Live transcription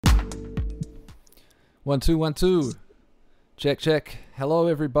One, two, one, two. Check, check. Hello,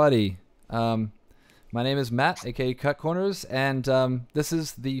 everybody. My name is Matt, aka Cut Corners, and this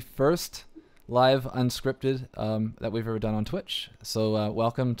is the first live unscripted that we've ever done on Twitch. So,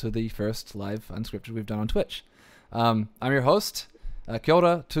 welcome to the first live unscripted we've done on Twitch. I'm your host. Kia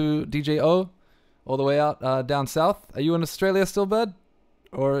ora to DJ O, all the way out down south. Are you in Australia still, bud?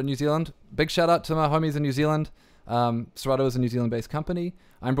 Or New Zealand? Big shout out to my homies in New Zealand. Serato is a New Zealand-based company.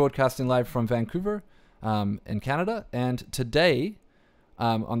 I'm broadcasting live from Vancouver in Canada, and today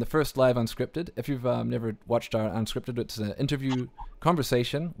on the first live unscripted, if you've never watched our unscripted, it's an interview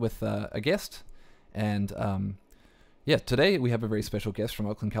conversation with a guest, and yeah, today we have a very special guest from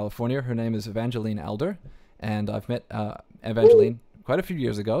Oakland, California. Her name is Evangeline Alder, and I've met Evangeline quite a few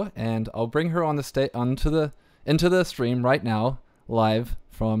years ago, and I'll bring her on the into the stream right now, live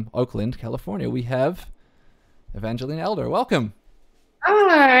from Oakland, California. We have Evangeline Alder. Welcome.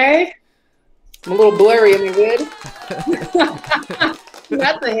 Hi. I'm a little blurry. Am I good?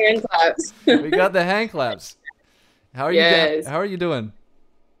 Got the hand claps. We got the hand claps. How are Yes. you? How are you doing?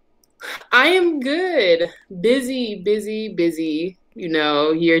 I am good. Busy. You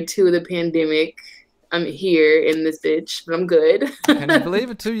know, year 2 of the pandemic. I'm here in this bitch, but I'm good. Can you believe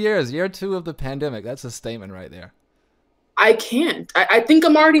it? 2 years, year 2 of the pandemic. That's a statement right there. I can't. I think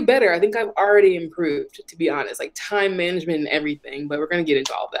I'm already better. I think I've already improved, to be honest, like time management and everything, but we're going to get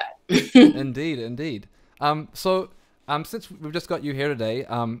into all that. Indeed. Since we've just got you here today,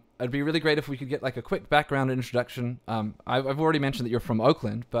 it'd be really great if we could get like a quick background and introduction. I've already mentioned that you're from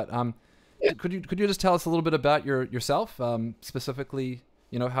Oakland, but Yeah. could you just tell us a little bit about yourself, specifically,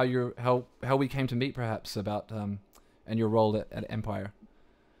 you know, how we came to meet, perhaps, about and your role at Empire.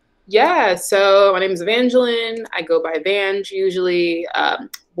 Yeah, so my name is Evangeline. I go by Vange usually.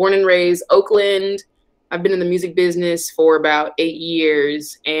 Born and raised Oakland. I've been in the music business for about 8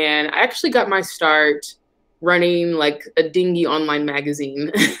 years, and I actually got my start running like a dingy online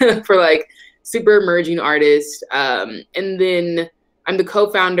magazine for like super emerging artists. And then I'm the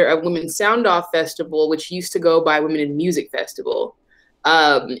co-founder of Women's Sound Off Festival, which used to go by Women in Music Festival.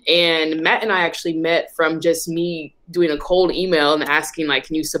 And Matt and I actually met from just me doing a cold email and asking, like,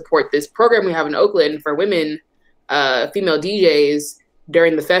 can you support this program we have in Oakland for women, female DJs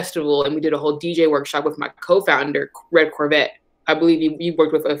during the festival? And we did a whole DJ workshop with my co-founder, Red Corvette. I believe you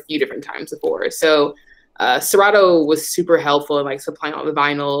worked with a few different times before. So Serato was super helpful in like supplying all the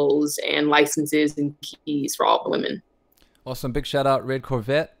vinyls and licenses and keys for all the women. Awesome. Big shout out, Red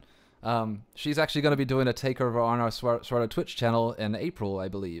Corvette. She's actually going to be doing a takeover on our Serato Twitch channel in April, I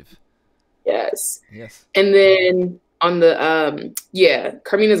believe. Yes. Yes. And then on the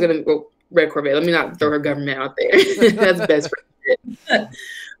Carmina's gonna go Red Corvette. Let me not throw her government out there. That's best friend.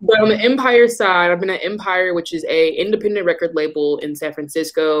 But on the Empire side, I've been at Empire, which is a independent record label in San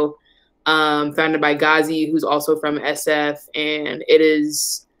Francisco, founded by Ghazi, who's also from SF, and it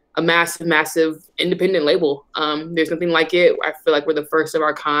is a massive independent label. There's nothing like it. I feel like we're the first of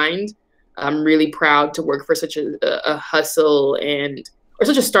our kind. I'm really proud to work for such a hustle or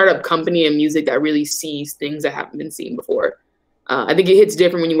such a startup company in music that really sees things that haven't been seen before. I think it hits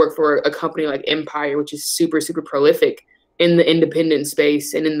different when you work for a company like Empire, which is super prolific in the independent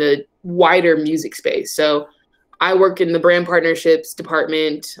space and in the wider music space. So I work in the brand partnerships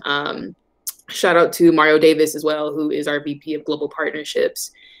department. Shout out to Mario Davis as well, who is our VP of global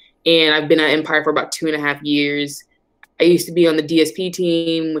partnerships. And I've been at Empire for about 2.5 years. I used to be on the DSP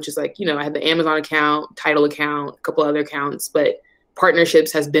team, which is like, you know, I had the Amazon account, Tidal account, a couple other accounts, but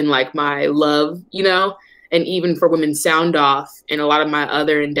partnerships has been like my love, you know, and even for Women's Sound Off and a lot of my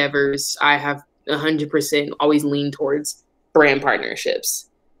other endeavors, I have 100% always leaned towards brand partnerships.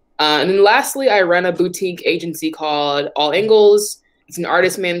 And then lastly, I run a boutique agency called All Angles. It's an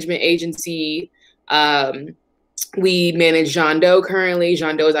artist management agency. We manage Jean Doe currently.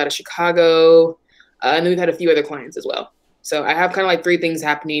 Jean Doe is out of Chicago. And then we've had a few other clients as well. So I have kind of like 3 things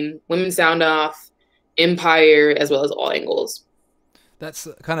happening: Women's Sound Off, Empire, as well as All Angles. That's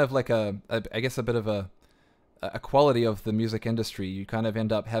kind of like I guess a bit of a quality of the music industry. You kind of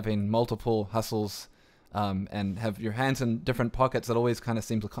end up having multiple hustles and have your hands in different pockets that always kind of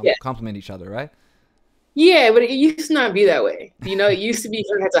seem to complement each other, right? Yeah, but it used to not be that way. You know, it used to be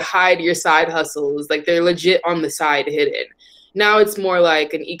you had to hide your side hustles. Like they're legit on the side hidden. Now it's more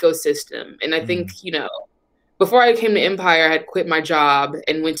like an ecosystem. And I think, you know, before I came to Empire, I had quit my job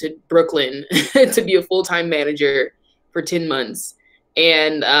and went to Brooklyn to be a full-time manager for 10 months.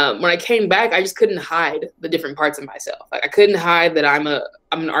 And when I came back, I just couldn't hide the different parts of myself. Like I couldn't hide that I'm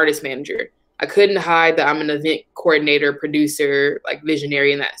an artist manager. I couldn't hide that I'm an event coordinator, producer, like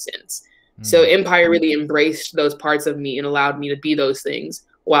visionary in that sense. So Empire really embraced those parts of me and allowed me to be those things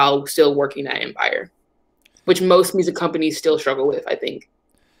while still working at Empire. which most music companies still struggle with, I think.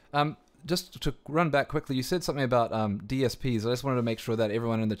 Just to run back quickly, you said something about DSPs. I just wanted to make sure that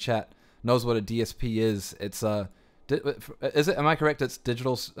everyone in the chat knows what a DSP is. It's is it? Am I correct? It's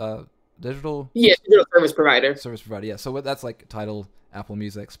digital. Yeah, digital service provider. Service provider. Yeah. So that's like Tidal, Apple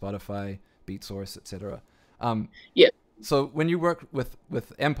Music, Spotify, BeatSource, etc. Yeah. So when you work with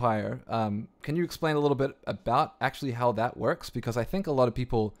Empire, can you explain a little bit about actually how that works? Because I think a lot of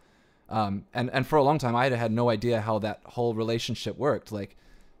people, and for a long time, I had no idea how that whole relationship worked. Like,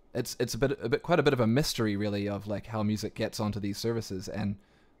 it's quite a bit of a mystery, really, of like how music gets onto these services and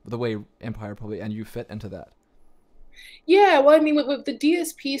the way Empire probably and you fit into that. Yeah, well, I mean, with the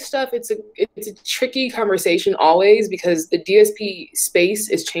DSP stuff, it's a tricky conversation always because the DSP space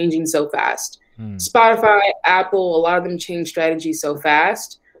is changing so fast. Spotify, Apple, a lot of them change strategy so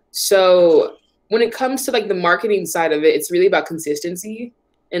fast. So when it comes to like the marketing side of it, it's really about consistency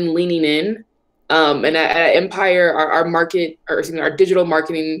and leaning in. And at Empire, our digital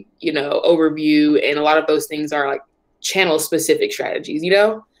marketing, overview, and a lot of those things are like channel specific strategies,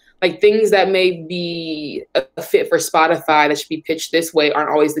 like things that may be a fit for Spotify that should be pitched this way aren't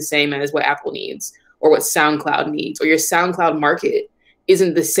always the same as what Apple needs or what SoundCloud needs, or your SoundCloud market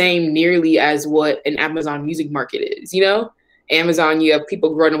isn't the same nearly as what an Amazon Music market is, Amazon, you have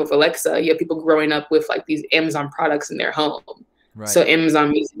people growing up with Alexa, you have people growing up with like these Amazon products in their home. Right. So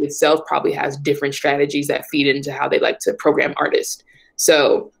Amazon Music itself probably has different strategies that feed into how they like to program artists.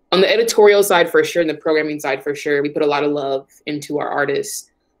 So on the editorial side, for sure, and the programming side, for sure, we put a lot of love into our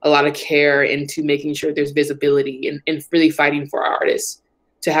artists, a lot of care into making sure there's visibility and really fighting for our artists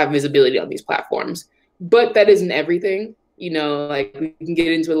to have visibility on these platforms. But that isn't everything. Like we can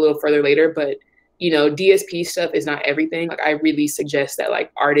get into it a little further later, but, DSP stuff is not everything. Like I really suggest that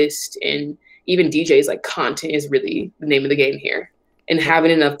like artists and even DJs, like content is really the name of the game here, and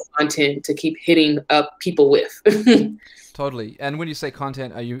having enough content to keep hitting up people with. Totally. And when you say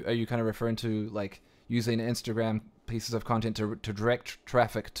content, are you kind of referring to like using Instagram pieces of content to direct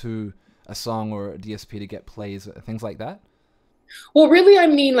traffic to a song or a DSP to get plays, things like that? Well, really, I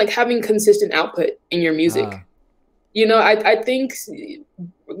mean like having consistent output in your music. I think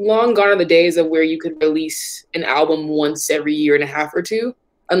long gone are the days of where you could release an album once every year and a half or two,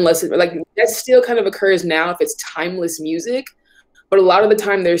 unless that still kind of occurs now if it's timeless music. But a lot of the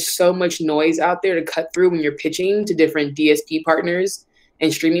time there's so much noise out there to cut through when you're pitching to different DSP partners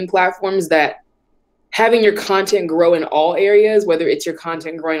and streaming platforms that having your content grow in all areas, whether it's your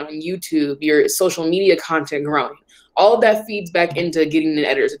content growing on YouTube, your social media content growing, all of that feeds back into getting an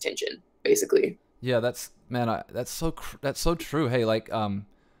editor's attention, basically. Yeah, that's so true. Hey, like, I'm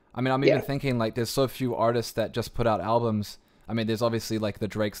even thinking like there's so few artists that just put out albums. I mean, there's obviously like the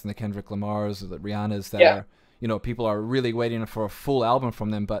Drakes and the Kendrick Lamars, or the Rihannas that are, people are really waiting for a full album from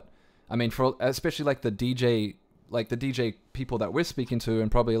them. But I mean, for especially like the DJ people that we're speaking to,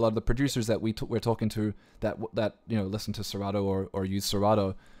 and probably a lot of the producers that we're talking to that listen to Serato or use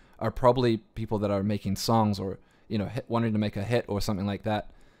Serato, are probably people that are making songs or wanting to make a hit or something like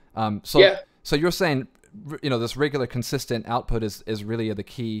that. So you're saying, this regular consistent output is really the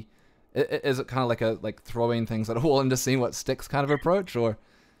key. Is it kind of like throwing things at a wall and just seeing what sticks kind of approach, or?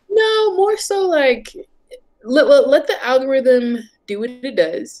 No, more so like let the algorithm do what it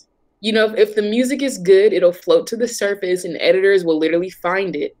does. If the music is good, it'll float to the surface and editors will literally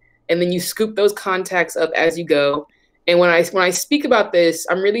find it. And then you scoop those contacts up as you go. And when I speak about this,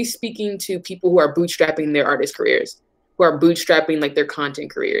 I'm really speaking to people who are bootstrapping their artist careers, who are bootstrapping like their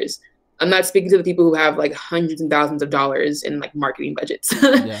content careers. I'm not speaking to the people who have like hundreds and thousands of dollars in like marketing budgets.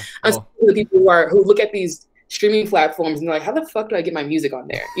 Yeah, I'm speaking to the people who look at these streaming platforms and they're like, how the fuck do I get my music on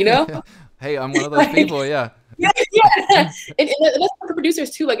there? Hey, I'm one of those people. Yeah. Yeah. And that's for producers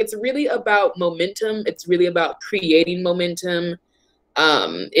too. Like it's really about momentum. It's really about creating momentum.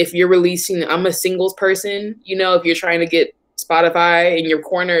 If you're releasing, I'm a singles person, if you're trying to get Spotify in your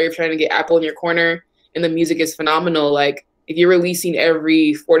corner, if you're trying to get Apple in your corner and the music is phenomenal, like if you're releasing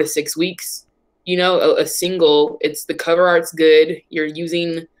every 4 to 6 weeks, a single, it's the cover art's good. You're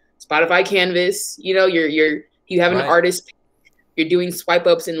using Spotify Canvas, you have an artist, you're doing swipe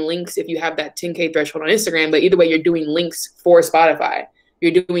ups and links if you have that 10K threshold on Instagram, but either way, you're doing links for Spotify.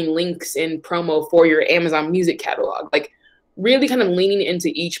 You're doing links and promo for your Amazon Music catalog, like really kind of leaning into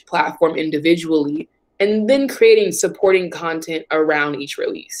each platform individually and then creating supporting content around each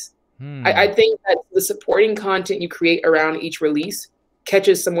release. I think that the supporting content you create around each release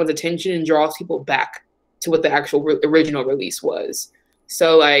catches someone's attention and draws people back to what the actual original release was.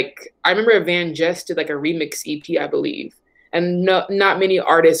 So like, I remember Van Jess did like a remix EP, I believe. And not many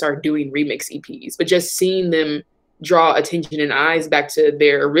artists are doing remix EPs, but just seeing them draw attention and eyes back to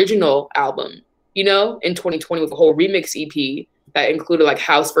their original album you know, in 2020 with a whole remix EP that included like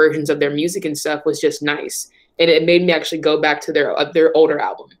house versions of their music and stuff was just nice. And it made me actually go back to their older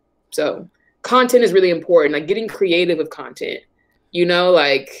album. So content is really important, like getting creative with content, you know,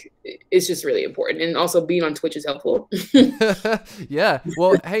 like it's just really important. And also being on Twitch is helpful. Yeah.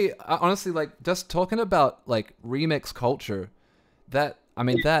 Well, hey, honestly, like just talking about like remix culture, that I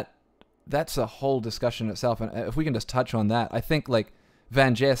mean that's a whole discussion itself. And if we can just touch on that, I think like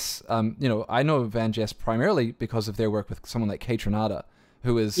Van Jess, you know, I know Van Jess primarily because of their work with someone like Kaytranada,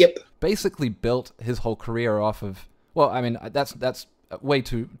 who is basically built his whole career off of. Well, I mean that's way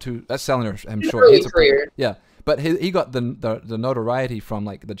too that's selling him short. Early career. Yeah. But he got the notoriety from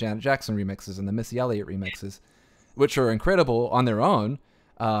like the Janet Jackson remixes and the Missy Elliott remixes, which are incredible on their own.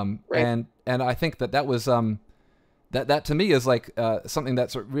 And I think that was that to me is like something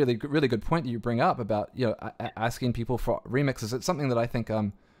that's a really good point that you bring up about, you know, asking people for remixes. It's something that I think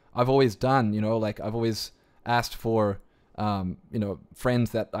I've always done. You know, like I've always asked for you know,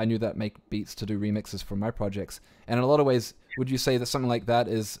 friends that I knew that make beats to do remixes for my projects. And in a lot of ways, would you say that something like that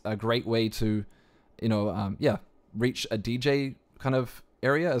is a great way to, you know, reach a DJ kind of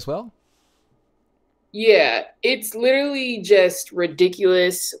area as well? Yeah, it's literally just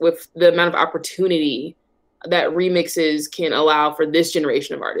ridiculous with the amount of opportunity that remixes can allow for this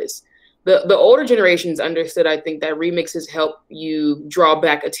generation of artists. The older generations understood, I think, that remixes help you draw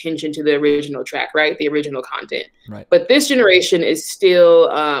back attention to the original track, right? The original content. Right. But this generation is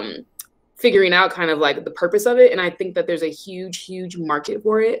still figuring out kind of like the purpose of it. And I think that there's a huge market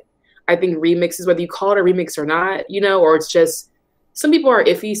for it. I think remixes, whether you call it a remix or not, you know, or it's just, some people are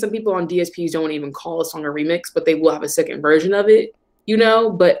iffy. Some people on DSPs don't even call a song a remix, but they will have a second version of it, you know.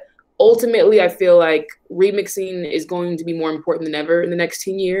 But ultimately, I feel like remixing is going to be more important than ever in the next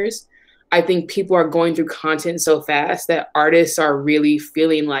 10 years. I think people are going through content so fast that artists are really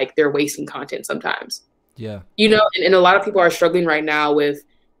feeling like they're wasting content sometimes. Yeah. You know, and a lot of people are struggling right now with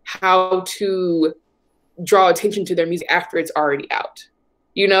how to draw attention to their music after it's already out.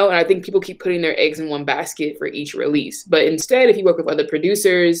 You know, and I think people keep putting their eggs in one basket for each release. But instead, if you work with other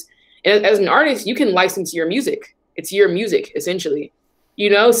producers, and as an artist, you can license your music. It's your music, essentially. You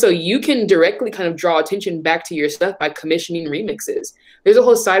know, so you can directly kind of draw attention back to your stuff by commissioning remixes. There's a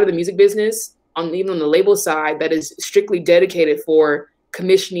whole side of the music business, even on the label side, that is strictly dedicated for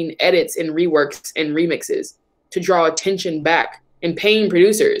commissioning edits and reworks and remixes to draw attention back, and paying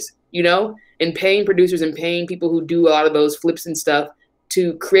producers, you know, and paying producers and paying people who do a lot of those flips and stuff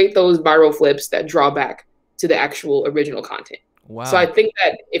to create those viral flips that draw back to the actual original content. Wow. So I think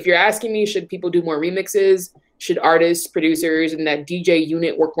that if you're asking me, should people do more remixes? Should artists, producers, and that DJ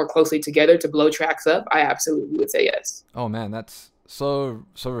unit work more closely together to blow tracks up? I absolutely would say yes. Oh man, that's so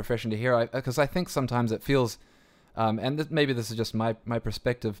refreshing to hear. Because I think sometimes it feels, and maybe this is just my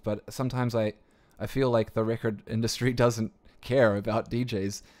perspective, but sometimes I feel like the record industry doesn't care about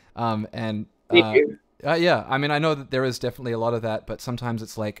DJs. Yeah, I mean, I know that there is definitely a lot of that, but sometimes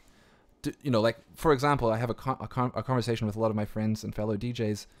it's like, you know, like, for example, I have a conversation with a lot of my friends and fellow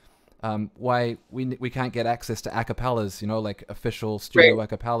DJs, why we can't get access to acapellas, you know, like official studio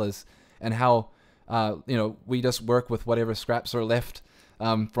acapellas, and how, you know, we just work with whatever scraps are left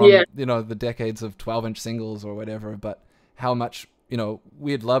from, you know, the decades of 12-inch singles or whatever, but how much, you know,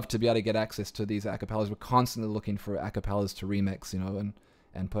 we'd love to be able to get access to these acapellas. We're constantly looking for acapellas to remix, you know,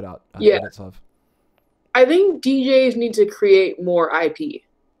 and put out edits of. I think DJs need to create more IP.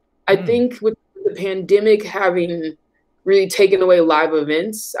 I think with the pandemic having really taken away live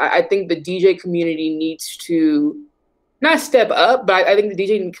events, I think the DJ community needs to not step up, but I think the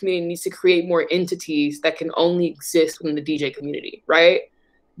DJ community needs to create more entities that can only exist within the DJ community, right?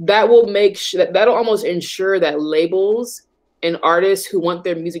 That will that'll almost ensure that labels and artists who want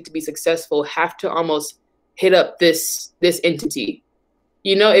their music to be successful have to almost hit up this entity.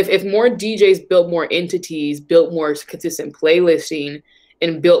 You know, if more DJs built more entities, built more consistent playlisting,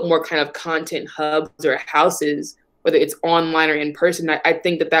 and built more kind of content hubs or houses, whether it's online or in person, I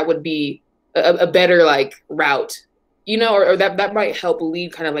think that would be a better like route, you know, or that might help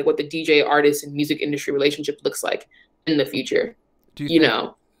lead kind of like what the DJ artist and music industry relationship looks like in the future. Do you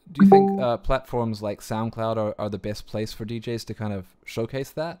think platforms like SoundCloud are the best place for DJs to kind of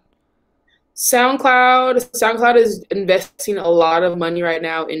showcase that? SoundCloud is investing a lot of money right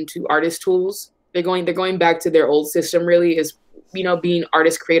now into artist tools. They're going back to their old system, really, is, you know, being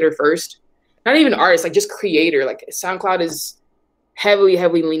artist creator first. Not even artist, like just creator. Like SoundCloud is heavily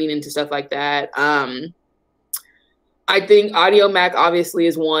leaning into stuff like that. I think Audiomack obviously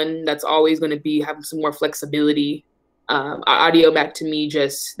is one that's always going to be having some more flexibility. Audiomack to me,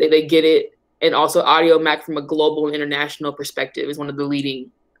 just they get it, and also Audiomack from a global and international perspective is one of the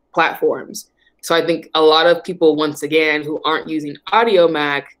leading platforms. So I think a lot of people, once again, who aren't using Audio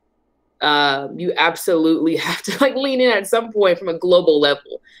Mac, you absolutely have to like lean in at some point from a global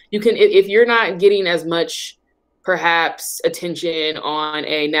level. You can, if you're not getting as much perhaps attention on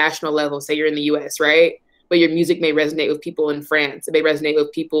a national level, say you're in the US, right? But your music may resonate with people in France, it may resonate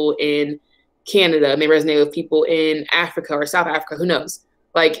with people in Canada, it may resonate with people in Africa or South Africa, who knows?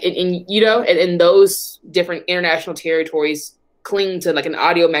 Like in you know, and those different international territories cling to like an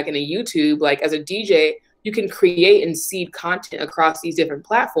Audio Mac and a YouTube. Like as a DJ, you can create and seed content across these different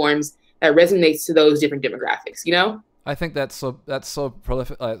platforms that resonates to those different demographics, you know? I think that's so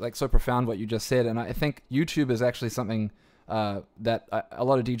prolific, like so profound what you just said, and I think YouTube is actually something that a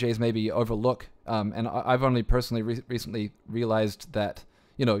lot of DJs maybe overlook. And I've only personally recently realized that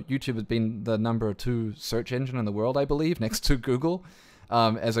YouTube has been the #2 search engine in the world, I believe, next to Google,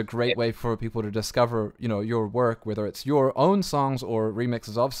 as a great way for people to discover your work, whether it's your own songs or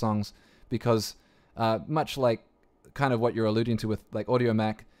remixes of songs, because much like kind of what you're alluding to with like Audio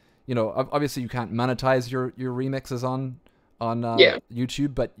Mac. Obviously you can't monetize your remixes on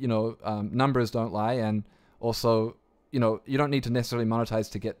YouTube, but numbers don't lie, and also you don't need to necessarily monetize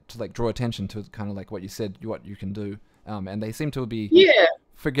to get to like draw attention to kind of like what you said, what you can do, and they seem to be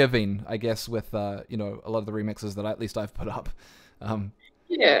forgiving, I guess, with a lot of the remixes that at least I've put up.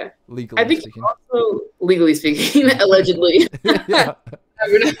 Legally I think speaking. Also legally speaking, allegedly. Yeah.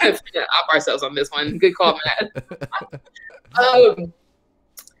 We're not going to op ourselves on this one. Good call, Matt.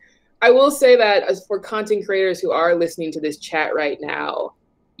 I will say that as for content creators who are listening to this chat right now,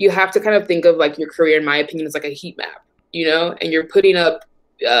 you have to kind of think of like your career, in my opinion, as like a heat map, and you're putting up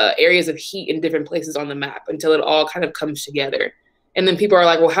areas of heat in different places on the map until it all kind of comes together. And then people are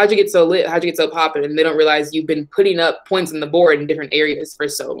like, well, how'd you get so lit? How'd you get so popping? And they don't realize you've been putting up points on the board in different areas for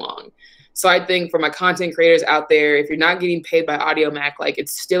so long. So I think for my content creators out there, if you're not getting paid by Audio Mac, like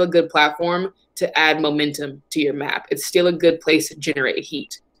it's still a good platform to add momentum to your map. It's still a good place to generate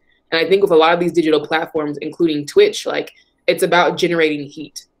heat. And I think with a lot of these digital platforms, including Twitch, like it's about generating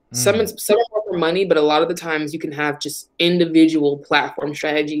heat. Some are more for money, but a lot of the times you can have just individual platform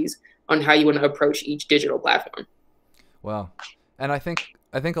strategies on how you want to approach each digital platform. Wow. And I think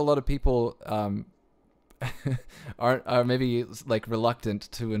a lot of people are maybe like reluctant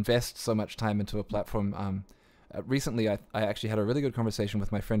to invest so much time into a platform. Recently, I actually had a really good conversation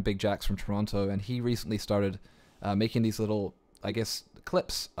with my friend Big Jax from Toronto, and he recently started making these little, I guess,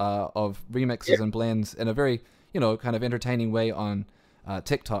 clips of remixes and blends in a very kind of entertaining way on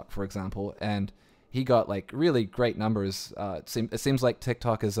TikTok, for example, and he got like really great numbers. It seems like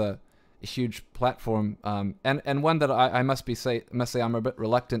TikTok is a huge platform, and one that I must say I'm a bit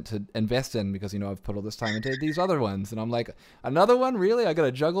reluctant to invest in, because I've put all this time into these other ones, and I'm like, another one, really? I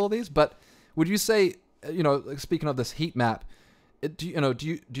gotta juggle these. But would you say, speaking of this heat map,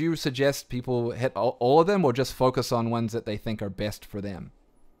 do you suggest people hit all of them, or just focus on ones that they think are best for them?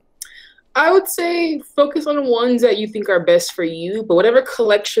 I would say focus on the ones that you think are best for you, but whatever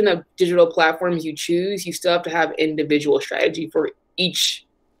collection of digital platforms you choose, you still have to have individual strategy for each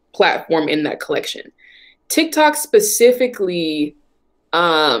platform in that collection. TikTok specifically,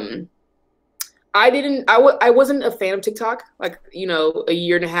 I wasn't a fan of TikTok like, a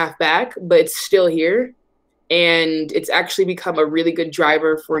year and a half back, but it's still here. And it's actually become a really good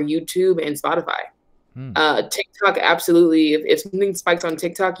driver for YouTube and Spotify. TikTok, absolutely. If something spikes on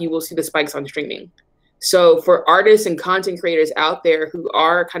TikTok, you will see the spikes on streaming. So for artists and content creators out there who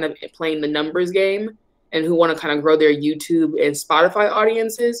are kind of playing the numbers game and who want to kind of grow their YouTube and Spotify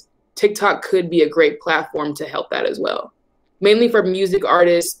audiences, TikTok could be a great platform to help that as well. Mainly for music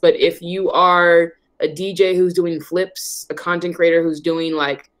artists, but if you are a DJ who's doing flips, a content creator who's doing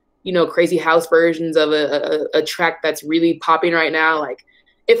like, crazy house versions of a track that's really popping right now, like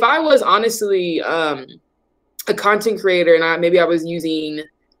if I was honestly a content creator and maybe I was using,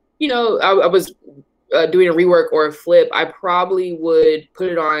 I was doing a rework or a flip, I probably would put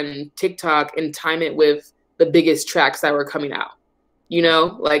it on TikTok and time it with the biggest tracks that were coming out,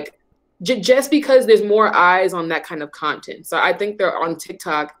 like just because there's more eyes on that kind of content. So I think they're on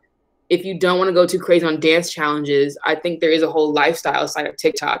TikTok. If you don't want to go too crazy on dance challenges, I think there is a whole lifestyle side of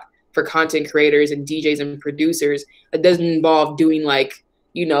TikTok for content creators and DJs and producers that doesn't involve doing like,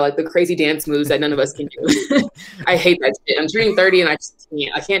 like the crazy dance moves that none of us can do. I hate that shit. I'm turning 30 and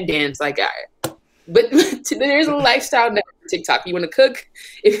I can't dance. Like, but there's a lifestyle now for TikTok. You want to cook,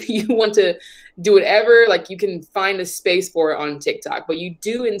 if you want to do whatever, like you can find a space for it on TikTok. But you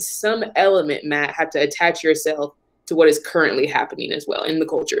do, in some element, Matt, have to attach yourself to what is currently happening as well in the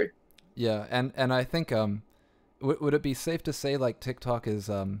culture. Yeah, and I think would it be safe to say like TikTok is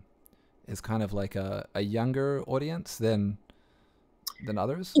kind of like a younger audience than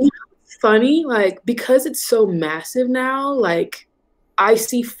others? funny? Like, because it's so massive now, like I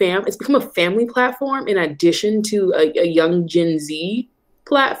see it's become a family platform in addition to a young Gen Z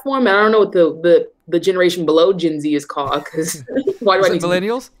platform. And I don't know what the generation below Gen Z is called, because why do Is I it need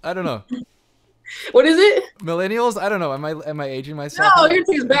millennials? I don't know. what is it? Millennials? I don't know. Am I aging myself No, out? your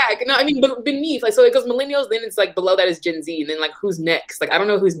team's back. No, I mean, but beneath, like, so it goes millennials, then it's like below that is Gen Z, and then like who's next? Like, I don't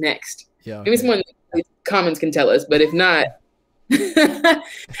know who's next. Yeah. Maybe someone in the comments can tell us, but if not,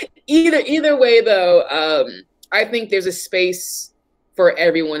 either way though, I think there's a space for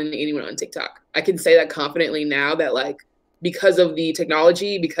everyone and anyone on TikTok. I can say that confidently now, that like because of the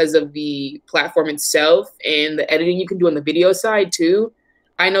technology, because of the platform itself, and the editing you can do on the video side too.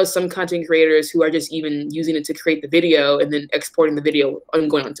 I know some content creators who are just even using it to create the video and then exporting the video and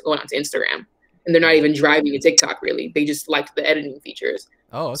going on to Instagram, and they're not even driving a TikTok really. They just like the editing features.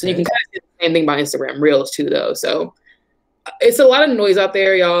 Oh, okay. So you can kind of do the same thing by Instagram Reels too, though. So it's a lot of noise out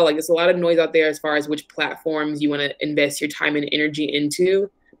there, y'all. Like, it's a lot of noise out there as far as which platforms you want to invest your time and energy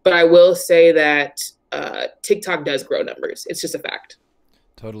into. But I will say that TikTok does grow numbers. It's just a fact.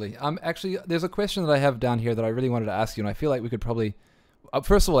 Totally. Actually, there's a question that I have down here that I really wanted to ask you, and I feel like we could probably.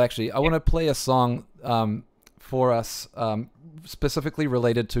 First of all, actually, I want to play a song for us specifically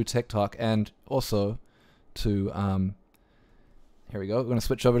related to TikTok and also to. Here we go. We're going to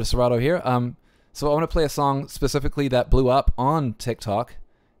switch over to Serato here. So I want to play a song specifically that blew up on TikTok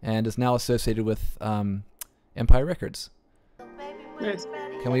and is now associated with Empire Records. Nice.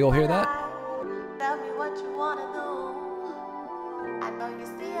 Can we all hear that? Tell me what you wanna do. I know you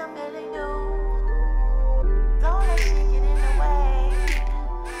see I'm feeling you. Don't let shit get in the way.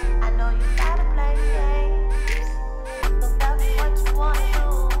 I know you gotta play games. So tell me what you wanna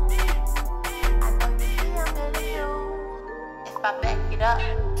do. I know you see I'm feeling you. If I back it up,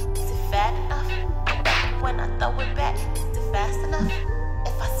 is it fat enough? When I throw it back, is it fast enough?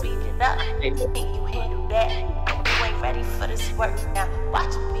 If I speed it up, think you handle that? You ain't ready for this work now.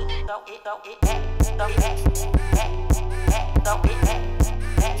 Watch me throw it back, throw it back, throw it back, throw it back,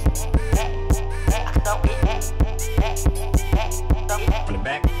 throw it back, throw it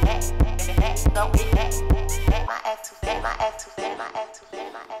back. My act too fat, my act too fat, my act too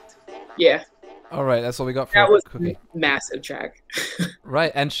fat, my act too fat. Yeah. All right, that's what we got for That was Cookie. a massive track.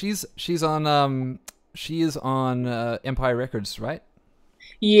 Right, and she is on Empire Records, right?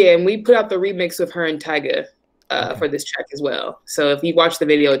 Yeah, and we put out the remix with her and Tyga for this track as well. So if you watch the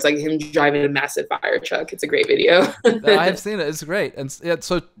video, it's like him driving a massive fire truck. It's a great video. I have seen it. It's great. And yeah,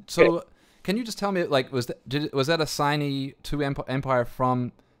 so can you just tell me, like, was that a signee to Empire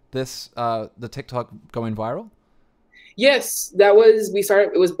from this the TikTok going viral? Yes, that was,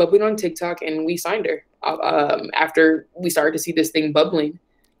 it was bubbling on TikTok, and we signed her after we started to see this thing bubbling.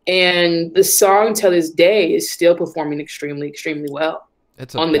 And the song to this day is still performing extremely, extremely well.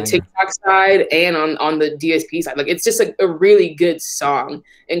 It's on the TikTok side and on the DSP side. Like, it's just a really good song.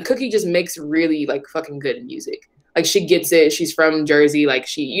 And Cookie just makes really like fucking good music. Like, she gets it. She's from Jersey. Like,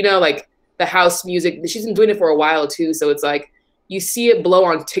 she, you know, like the house music, she's been doing it for a while too. So it's like, you see it blow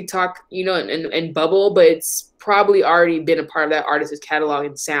on TikTok, you know, and bubble, but it's probably already been a part of that artist's catalog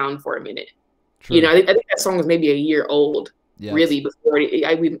and sound for a minute. True. You know, I think that song was maybe a year old, really, before we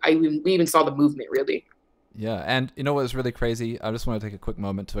even saw the movement, really. Yeah, and you know what was really crazy? I just want to take a quick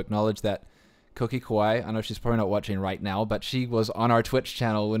moment to acknowledge that Cookie Kawaii, I know she's probably not watching right now, but she was on our Twitch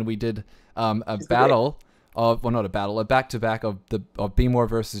channel when we did a battle of, well, not a battle, a back-to-back of Be More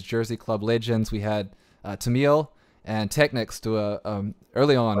versus Jersey Club Legends. We had Tamil and Technics do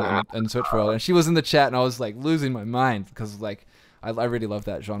early on in Twitch World, and she was in the chat, and I was like losing my mind because like I really love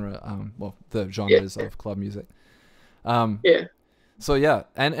that genre. Well, the genres of club music. Yeah. So yeah,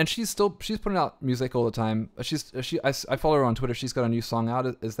 and she's putting out music all the time. I follow her on Twitter. She's got a new song out.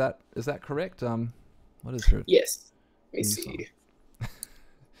 Is that correct? What is her? Yes. Let me see.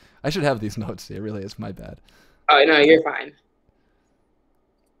 I should have these notes. It really is my bad. Oh no, you're fine.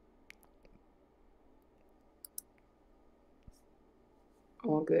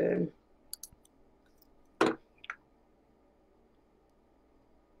 All good.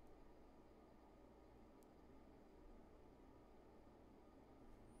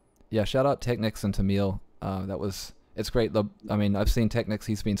 Yeah, shout out Technics and Tamil. It's great. I mean, I've seen Technics.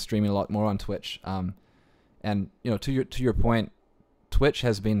 He's been streaming a lot more on Twitch. And you know, to your point, Twitch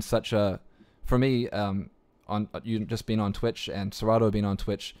has been such a, for me, on you just being on Twitch and Serato being on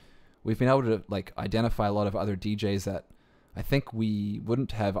Twitch, we've been able to like identify a lot of other DJs that I think we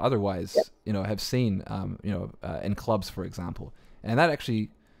wouldn't have otherwise, you know, have seen, in clubs, for example. And that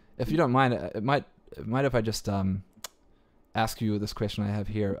actually, if you don't mind, it might if I just ask you this question I have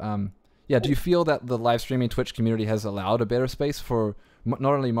here. Do you feel that the live streaming Twitch community has allowed a better space for not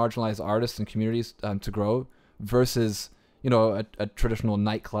only marginalized artists and communities to grow versus, you know, a traditional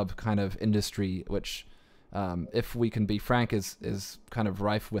nightclub kind of industry, which, if we can be frank, is kind of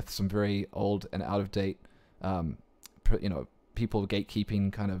rife with some very old and out of date, you know, people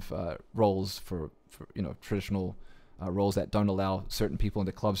gatekeeping kind of roles for you know, traditional roles that don't allow certain people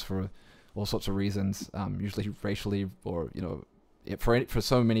into clubs for all sorts of reasons, usually racially or, you know, for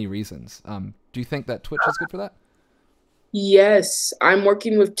so many reasons. Do you think that Twitch is good for that? Yes, I'm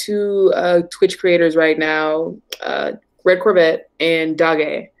working with two Twitch creators right now, Red Corvette and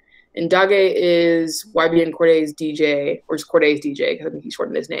Dage. And Dage is YBN Corday's DJ, or just Corday's DJ, because I think he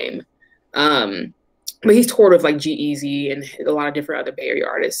shortened his name. But he's toured with like G-Eazy and a lot of different other Bay Area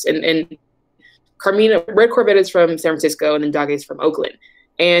artists. And Carmina, Red Corvette is from San Francisco, and then Dage is from Oakland.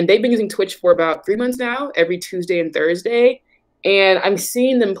 And they've been using Twitch for about 3 months now, every Tuesday and Thursday. And I'm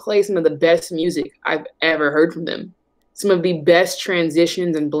seeing them play some of the best music I've ever heard from them. Some of the best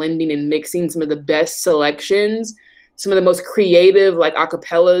transitions and blending and mixing, some of the best selections, some of the most creative like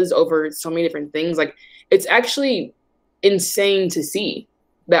acapellas over so many different things. Like, it's actually insane to see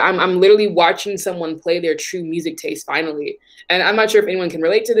that I'm literally watching someone play their true music taste finally. And I'm not sure if anyone can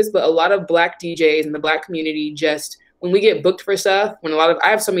relate to this, but a lot of Black DJs in the Black community, just when we get booked for stuff, I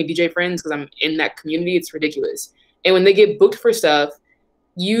have so many DJ friends because I'm in that community, it's ridiculous. And when they get booked for stuff,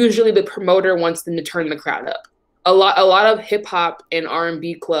 usually the promoter wants them to turn the crowd up. A lot of hip hop and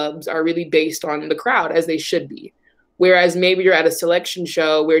R&B clubs are really based on the crowd, as they should be. Whereas maybe you're at a selection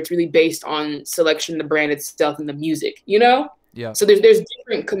show where it's really based on selection, the brand itself, and the music, you know? Yeah. So there's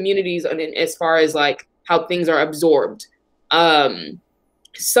different communities as far as like how things are absorbed.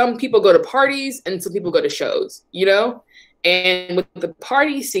 Some people go to parties and some people go to shows, you know? And with the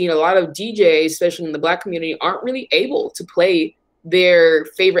party scene, a lot of DJs, especially in the Black community, aren't really able to play their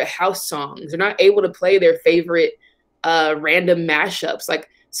favorite house songs. They're not able to play their favorite random mashups. Like,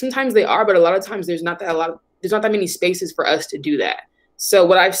 sometimes they are, but a lot of times there's not that many spaces for us to do that. So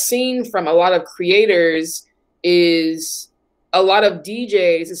what I've seen from a lot of creators is a lot of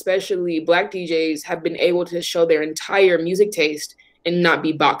DJs, especially Black DJs, have been able to show their entire music taste and not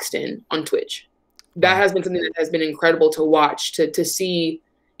be boxed in on Twitch. That has been something that has been incredible to watch, to see,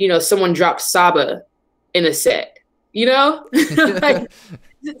 you know, someone drop Saba in a set, you know? Like,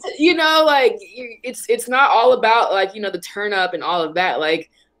 you know, like, it's not all about like, you know, the turn up and all of that.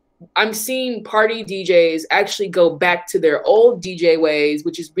 Like, I'm seeing party DJs actually go back to their old DJ ways,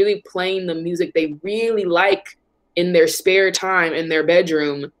 which is really playing the music they really like in their spare time in their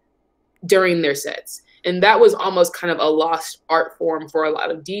bedroom during their sets. And that was almost kind of a lost art form for a lot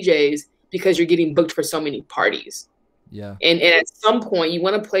of DJs, because you're getting booked for so many parties. Yeah. And at some point you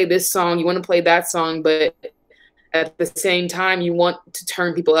want to play this song, you want to play that song, but at the same time you want to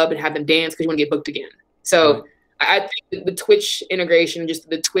turn people up and have them dance because you want to get booked again. So I think the Twitch integration, just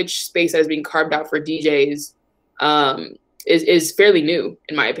the Twitch space that is being carved out for DJs, is fairly new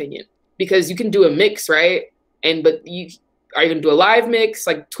in my opinion, because you can do a mix, right? But are you going to do a live mix?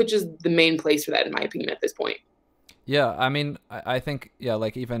 Like, Twitch is the main place for that in my opinion at this point. Yeah. I mean, I think, yeah,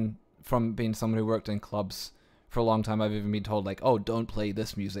 like, even from being someone who worked in clubs for a long time, I've even been told like, oh, don't play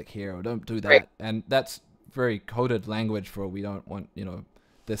this music here, or don't do that. Right. And that's very coded language for, we don't want, you know,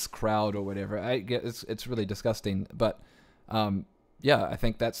 this crowd or whatever. I get it's really disgusting, but yeah, I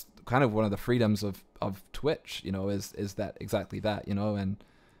think that's kind of one of the freedoms of Twitch, you know, is that exactly that, you know, and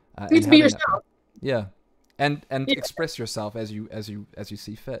you need to be yourself. Yeah. And express yourself as you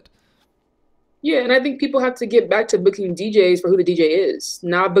see fit. Yeah, and I think people have to get back to booking DJs for who the DJ is,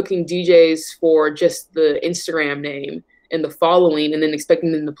 not booking DJs for just the Instagram name and the following, and then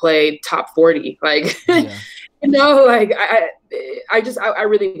expecting them to play top 40. Like, yeah. You know, like I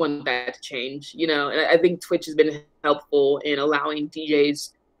really want that to change, you know, and I think Twitch has been helpful in allowing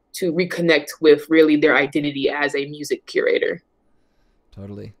DJs to reconnect with really their identity as a music curator.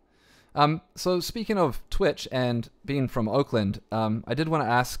 Totally. So speaking of Twitch and being from Oakland, I did want to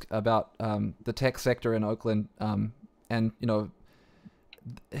ask about the tech sector in Oakland, and, you know,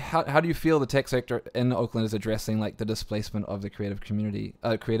 how do you feel the tech sector in Oakland is addressing like the displacement of the creative community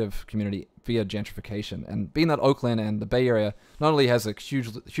via gentrification? And being that Oakland and the Bay Area not only has a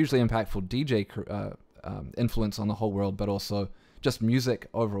hugely impactful DJ influence on the whole world, but also just music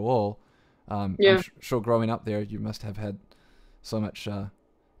overall. Yeah. I'm sure growing up there, you must have had so much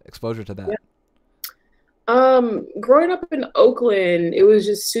exposure to that. Yeah. Growing up in Oakland, it was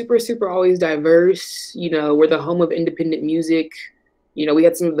just super, super always diverse. You know, we're the home of independent music. You know, we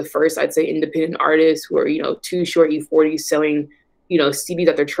had some of the first, I'd say, independent artists who are, you know, Too Short E40 selling, you know, CDs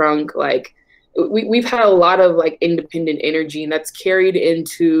at their trunk. Like, we've had a lot of like independent energy, and that's carried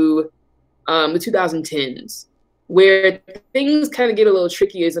into the 2010s, Where things kind of get a little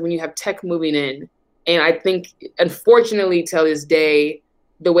tricky is when you have tech moving in. And I think, unfortunately, till this day,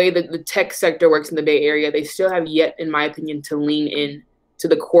 the way that the tech sector works in the Bay Area, they still have yet, in my opinion, to lean in to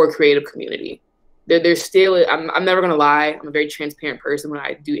the core creative community. There's still, I'm never going to lie, I'm a very transparent person when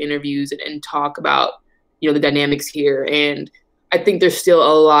I do interviews and talk about, the dynamics here. And I think there's still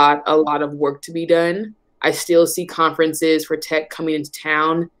a lot of work to be done. I still see conferences for tech coming into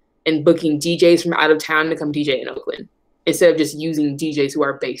town and booking DJs from out of town to come DJ in Oakland instead of just using DJs who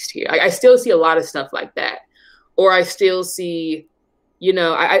are based here. I still see a lot of stuff like that. Or I still see,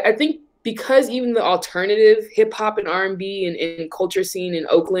 I think because even the alternative hip hop and R&B and culture scene in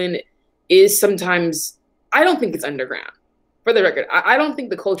Oakland is sometimes, I don't think it's underground. For the record, I don't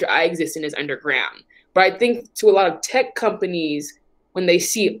think the culture I exist in is underground. But I think to a lot of tech companies, when they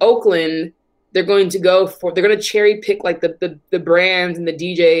see Oakland, they're going to cherry pick like the brands and the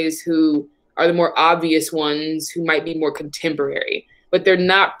DJs who are the more obvious ones who might be more contemporary, but they're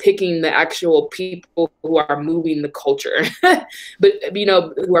not picking the actual people who are moving the culture, but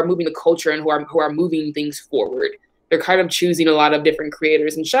who are moving the culture and who are moving things forward. They're kind of choosing a lot of different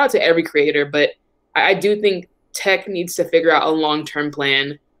creators, and shout out to every creator, but I do think tech needs to figure out a long-term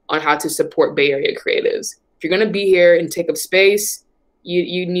plan on how to support Bay Area creatives. If you're going to be here and take up space,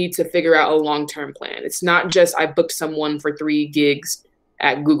 you need to figure out a long-term plan. It's not just I booked someone for 3 gigs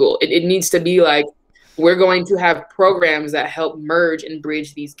at Google. It needs to be like, we're going to have programs that help merge and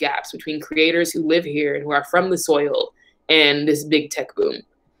bridge these gaps between creators who live here and who are from the soil and this big tech boom.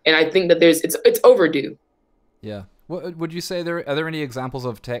 And I think that it's overdue. Yeah. Would you say are there any examples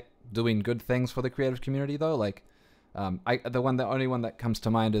of tech doing good things for the creative community though? Like, the only one that comes to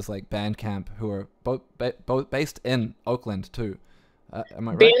mind is like Bandcamp, who are both based in Oakland too. Am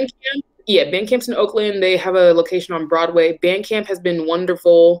I right? Bandcamp, yeah, Bandcamp's in Oakland. They have a location on Broadway. Bandcamp has been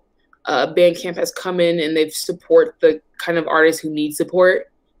wonderful. Bandcamp has come in and they've support the kind of artists who need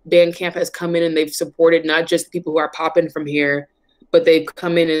support. Bandcamp has come in and they've supported not just people who are popping from here, but they've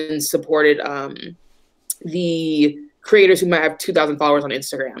come in and supported the creators who might have 2,000 followers on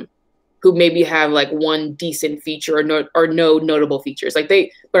Instagram, who maybe have like one decent feature or no notable features,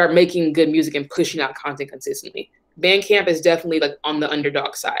 but are making good music and pushing out content consistently. Bandcamp is definitely like on the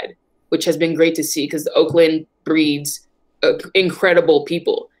underdog side, which has been great to see because Oakland breeds incredible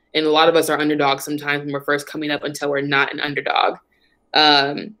people. And a lot of us are underdogs sometimes when we're first coming up until we're not an underdog.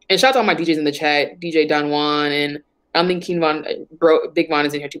 And shout out to all my DJs in the chat, DJ Don Juan, and I don't think Big Von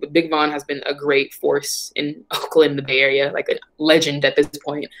is in here too, but Big Von has been a great force in Oakland, the Bay Area, like a legend at this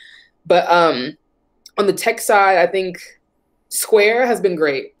point. But on the tech side, I think Square has been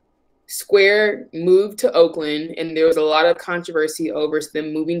great. Square moved to Oakland, and there was a lot of controversy over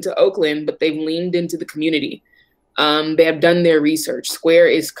them moving to Oakland, but they've leaned into the community. They have done their research. Square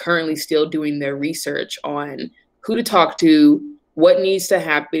is currently still doing their research on who to talk to, what needs to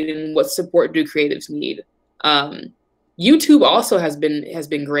happen, and what support do creatives need. YouTube also has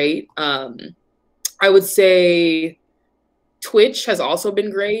been great. I would say Twitch has also been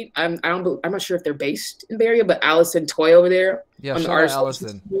great. I'm not sure if they're based in the area, but Allison Toy over there. Yeah, shout out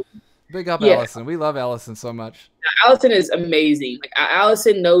Allison. Big up Allison. We love Allison so much. Allison is amazing. Like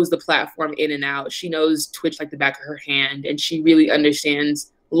Allison knows the platform in and out. She knows Twitch like the back of her hand, and she really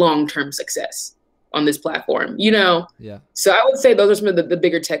understands long-term success on this platform. Yeah. So I would say those are some of the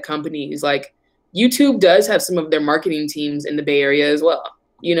bigger tech companies. Like YouTube does have some of their marketing teams in the Bay Area as well.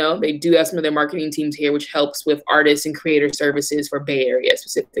 They do have some of their marketing teams here, which helps with artists and creator services for Bay Area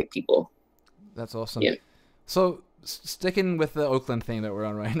specific people. That's awesome. Yeah. So sticking with the Oakland thing that we're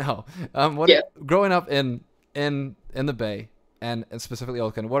on right now, growing up in the Bay and specifically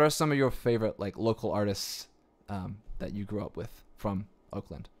Oakland, what are some of your favorite like local artists that you grew up with from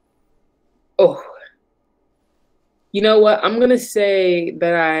Oakland? Oh, you know what? I'm gonna say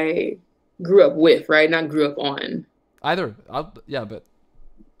that I grew up with, right? Not grew up on. Either, but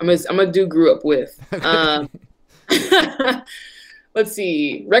I'm gonna do grew up with. Let's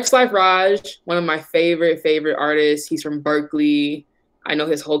see. Rex Life Raj, one of my favorite artists. He's from Berkeley. I know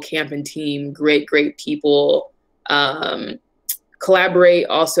his whole camp and team. Great people. Collaborate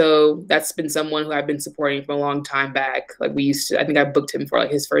also. That's been someone who I've been supporting for a long time back. Like I think I booked him for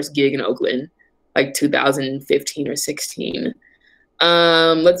like his first gig in Oakland, like 2015 or 16.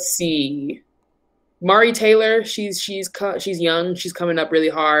 Let's see. Mari Taylor, she's young. She's coming up really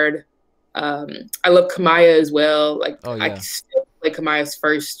hard. I love Kamaya as well. Like I still play Kamaya's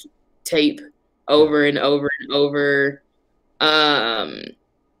first tape over and over and over.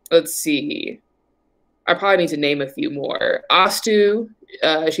 Let's see. I probably need to name a few more. Astu,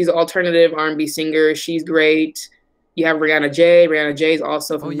 she's an alternative R&B singer. She's great. You have Rihanna J. Rihanna J is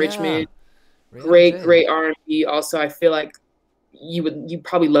also from Richmond. Great, great R&B. Also, I feel like you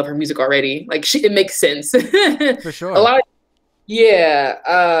probably love her music already. Like it makes sense. For sure. A lot of,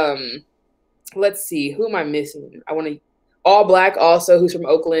 yeah. Let's see, who am I missing? I want to All Black also, who's from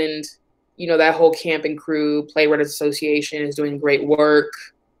Oakland. You know, that whole camping crew, Playwrights Association is doing great work.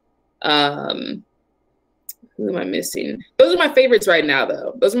 Who am I missing? Those are my favorites right now,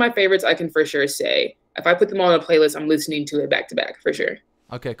 though. Those are my favorites. I can for sure say if I put them all on a playlist, I'm listening to it back to back for sure.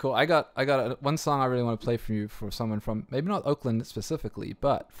 Okay, cool. I got one song I really want to play for you for someone from maybe not Oakland specifically,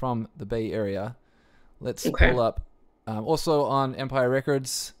 but from the Bay Area. Let's pull up. Also on Empire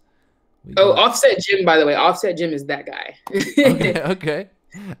Records. Offset Jim, by the way. Offset Jim is that guy. Okay.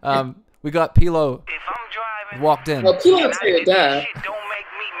 We got Pilo walked in. Well, Pilo's here, duh.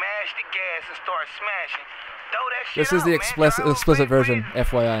 This is the explicit version,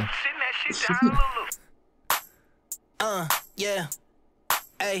 FYI. Yeah.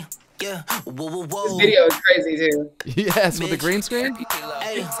 Hey, yeah. Whoa. This video is crazy too. Yes, with the green screen.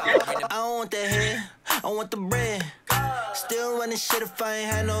 Hey, I don't want the head, I want the bread. Still running shit if I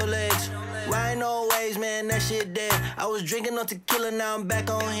ain't had no legs. Riding no waves, man, that shit dead. I was drinking on tequila, now I'm back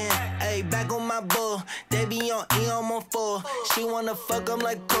on him. Hey, back on my bull. They be on E, I'm on 4. She wanna fuck, I'm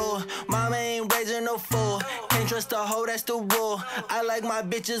like cool. Mama ain't raising no fool. Can't trust a hoe, that's the rule. I like my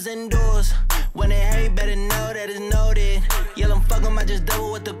bitches indoors. When they hate, better know that it's noted. Yell them fuck 'em, I just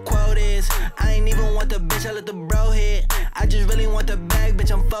double what the quote is. I ain't even want the bitch, I let the bro hit. I just really want the bag,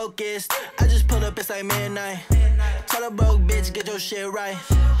 bitch, I'm focused. I just pull up, it's like midnight. Tell a broke bitch, get your shit right.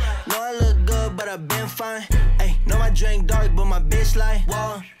 Know I look good, but I been fine. Ay, know I drink dark, but my bitch like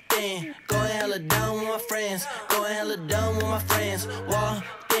walk in. Going hella down with my friends. Going hella down with my friends. Walk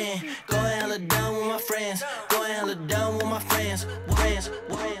in. Going hella down with my friends. Going hella down with my friends. Friends.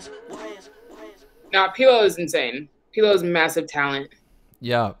 Now, Pilo is insane. Pilo is massive talent.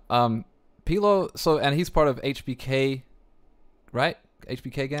 Yeah. Pilo, and he's part of HBK, right?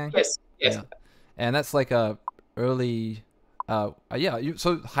 HBK gang? Yes. Yeah. And that's like a early so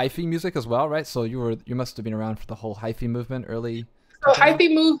hyphy music as well, right? So you must have been around for the whole hyphy movement early. So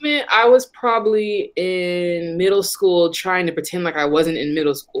hyphy movement, I was probably in middle school trying to pretend like I wasn't in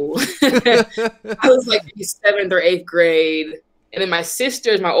middle school. I was like in 7th or 8th grade. And then my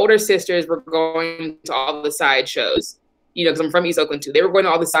older sisters were going to all the side shows, you know, because I'm from East Oakland too. They were going to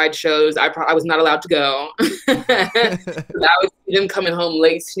all the side shows. I was not allowed to go. I would see them coming home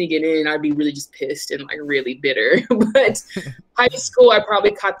late, sneaking in. I'd be really just pissed and like really bitter. But high school, I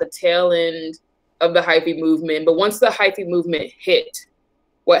probably caught the tail end of the hyphy movement. But once the hyphy movement hit,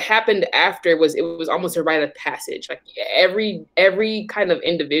 what happened after was it was almost a rite of passage. Like every kind of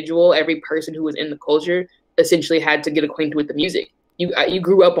individual, every person who was in the culture essentially had to get acquainted with the music. You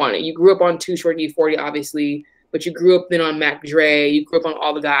grew up on it. You grew up on Too Short E40, obviously, but you grew up then on Mac Dre. You grew up on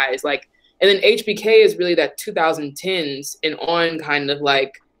all the guys. Like, and then HBK is really that 2010s and on kind of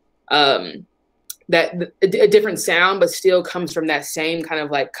like a different sound, but still comes from that same kind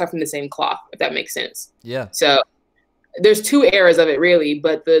of like cut from the same cloth, if that makes sense. Yeah. So there's two eras of it really,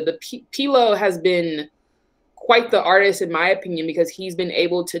 but the Pilo has been quite the artist in my opinion because he's been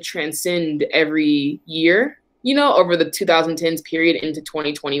able to transcend every year, you know, over the 2010s period into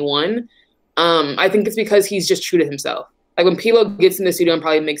 2021. I think it's because he's just true to himself. Like when Pilo gets in the studio and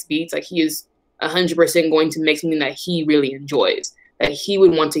probably makes beats, like he is 100% going to make something that he really enjoys, that he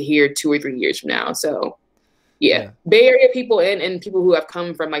would want to hear 2 or 3 years from now. So yeah. Bay Area people and people who have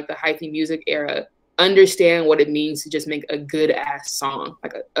come from like the hyphy music era understand what it means to just make a good ass song,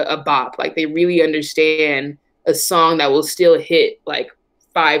 like a bop. Like they really understand a song that will still hit like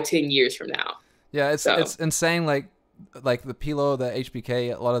 5-10 years from now. Yeah, it's insane. Like the Pilo, the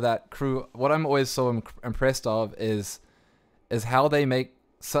HBK, a lot of that crew. What I'm always so impressed of is how they make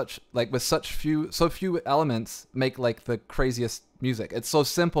such like with so few elements make like the craziest music. It's so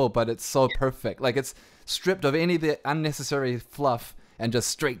simple, but it's so perfect. Like it's stripped of any of the unnecessary fluff and just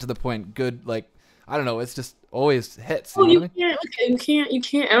straight to the point. Good, like I don't know. It's just always hits. You know you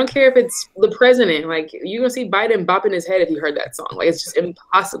can't. I don't care if it's the president. Like you're gonna see Biden bopping his head if you heard that song. Like it's just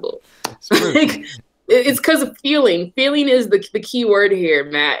impossible. It's true. Like, it's because of feeling. Feeling is the key word here,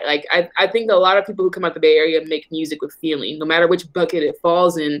 Matt. Like I think a lot of people who come out the Bay Area make music with feeling. No matter which bucket it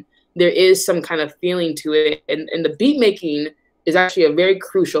falls in, there is some kind of feeling to it. And the beat making is actually a very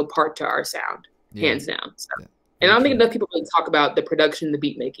crucial part to our sound, hands down. So. Yeah, and I don't think enough people really talk about the production, the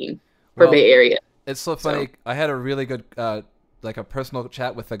beat making for Bay Area. It's so funny. So. I had a really good, like a personal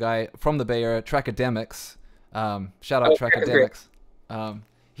chat with a guy from the Bay Area, Trackademics. Shout out Trackademics.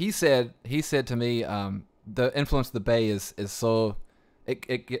 He said to me, the influence of the Bay is so,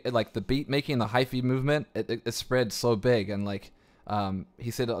 it like the beat making, the hyphy movement, it spread so big, and like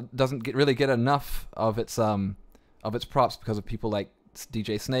he said it doesn't really get enough of its props because of people like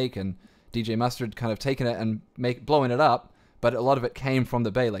DJ Snake and DJ Mustard kind of taking it and blowing it up. But a lot of it came from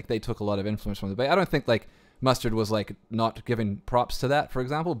the Bay. Like, they took a lot of influence from the Bay. I don't think like Mustard was like not giving props to that, for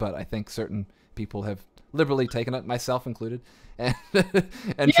example, but I think certain people have liberally taken it, myself included,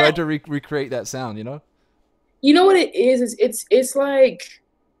 and tried to recreate that sound, you know? You know what it is it's like,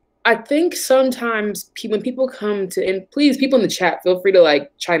 I think sometimes when people come to, and please, people in the chat, feel free to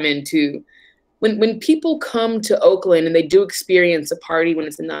like chime in too. When people come to Oakland and they do experience a party when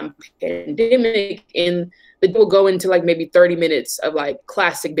it's a non-pandemic, and they will go into like maybe 30 minutes of like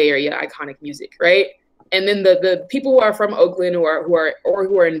classic Bay Area iconic music, right? And then the people who are from Oakland who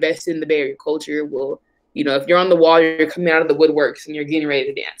are invested in the Bay Area culture will, you know, if you're on the wall, you're coming out of the woodworks and you're getting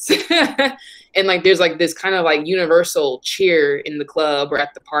ready to dance. And like there's like this kind of like universal cheer in the club or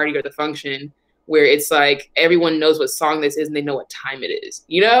at the party or the function where it's like everyone knows what song this is and they know what time it is,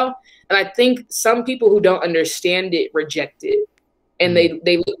 you know? And I think some people who don't understand it reject it, and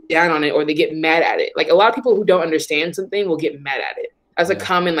they look down on it or they get mad at it. Like a lot of people who don't understand something will get mad at it. That's a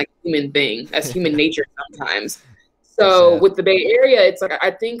common like human thing. That's human nature sometimes. So with the Bay Area, it's like,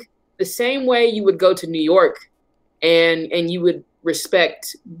 I think the same way you would go to New York and you would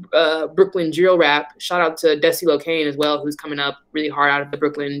respect Brooklyn drill rap. Shout out to Desi Locane as well, who's coming up really hard out of the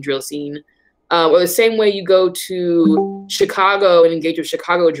Brooklyn drill scene. Or the same way you go to Chicago and engage with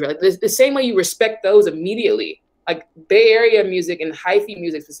Chicago drill. Like the same way you respect those immediately. Like Bay Area music and hyphy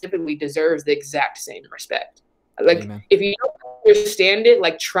music specifically deserves the exact same respect. Like if you don't understand it,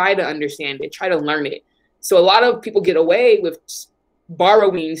 like try to understand it, try to learn it. So a lot of people get away with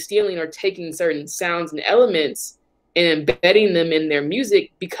borrowing, stealing, or taking certain sounds and elements and embedding them in their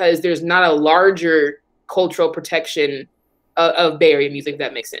music because there's not a larger cultural protection of Bay Area music, if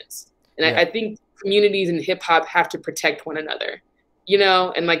that makes sense. And I think communities in hip hop have to protect one another, you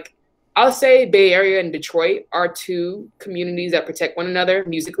know, and like I'll say Bay Area and Detroit are two communities that protect one another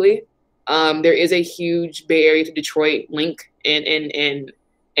musically. There is a huge Bay Area to Detroit link and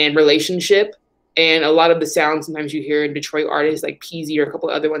relationship. And a lot of the sounds sometimes you hear in Detroit artists like Peasy or a couple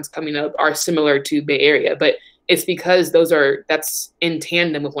of other ones coming up are similar to Bay Area, but it's because that's in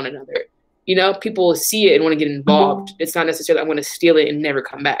tandem with one another. You know, people see it and want to get involved. It's not necessarily I want to steal it and never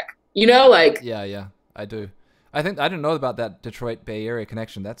come back. You know, like yeah, I do. I think I didn't know about that Detroit Bay Area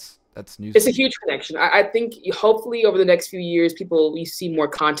connection. That's news. It's a huge connection. I think hopefully over the next few years, we see more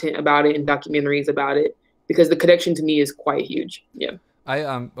content about it and documentaries about it because the connection to me is quite huge. Yeah.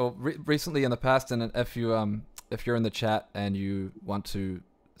 I recently in the past, and if you're in the chat and you want to,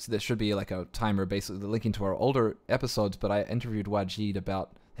 so there should be like a timer basically linking to our older episodes. But I interviewed Wajid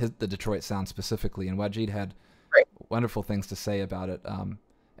about the Detroit sound specifically, and Wajid had wonderful things to say about it.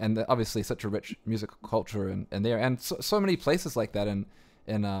 And obviously such a rich music culture in there, and so many places like that in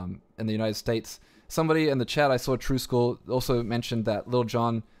the United States. Somebody in the chat, I saw True School, also mentioned that Lil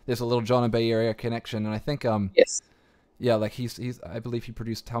Jon, there's a Lil Jon and Bay Area connection, and I think yes. Yeah, like he's I believe he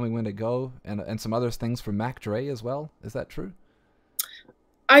produced Tell Me When to Go and some other things for Mac Dre as well. Is that true?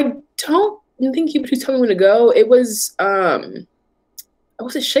 I don't think he produced Tell Me When to Go. It was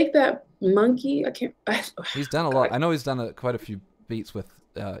was it Shake That Monkey? He's done a lot. I know he's done quite a few beats with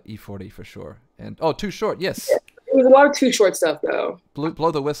E40 for sure. And Too Short, yes. Yeah, there was a lot of Too Short stuff though.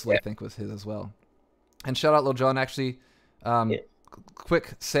 Blow the Whistle, I think was his as well. And shout out Lil Jon, actually.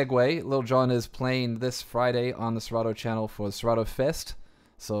 Quick segue, Lil Jon is playing this Friday on the Serato channel for the Serato Fest.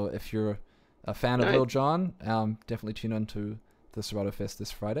 So if you're a fan of Lil Jon, definitely tune in to the Serato Fest this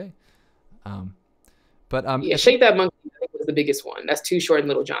Friday. Shake That Monkey I think was the biggest one. That's Too Short and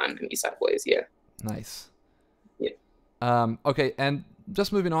Lil Jon and Eastside Boys, yeah. Nice. Yeah. Okay, and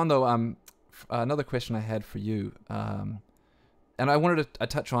just moving on though, another question I had for you, and I wanted to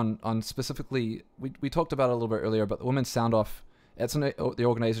touch on specifically, we talked about it a little bit earlier, but the Women's Sound Off. It's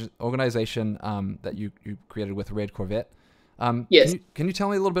the organization that you created with Red Corvette. Yes. Can you tell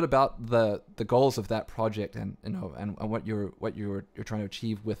me a little bit about the goals of that project and and what you're trying to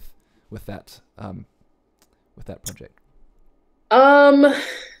achieve with that project?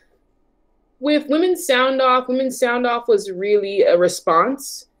 With Women's Sound Off was really a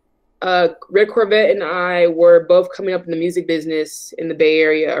response. Red Corvette and I were both coming up in the music business in the Bay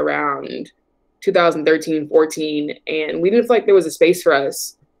Area around 2013, 14, and we didn't feel like there was a space for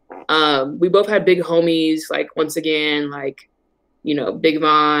us. We both had big homies, like once again, like, you know, Big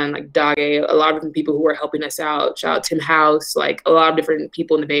Von, like Dage, a lot of different people who were helping us out. Shout out Tim House, like a lot of different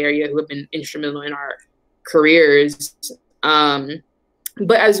people in the Bay Area who have been instrumental in our careers.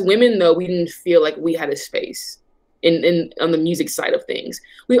 But as women though, we didn't feel like we had a space in on the music side of things.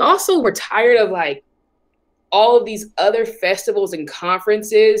 We also were tired of like all of these other festivals and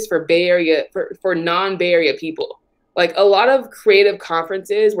conferences for Bay Area, for non-Bay Area people. Like a lot of creative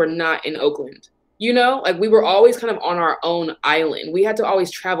conferences were not in Oakland. You know, like we were always kind of on our own island. We had to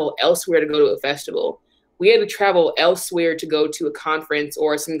always travel elsewhere to go to a festival. We had to travel elsewhere to go to a conference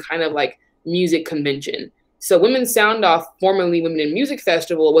or some kind of like music convention. So Women's Sound Off, formerly Women in Music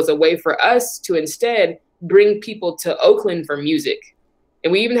Festival, was a way for us to instead bring people to Oakland for music.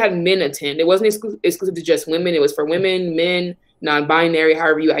 And we even had men attend. It wasn't exclusive to just women. It was for women, men, non-binary,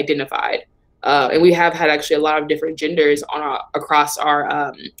 however you identified. And we have had actually a lot of different genders across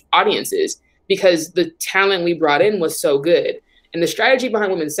our audiences because the talent we brought in was so good. And the strategy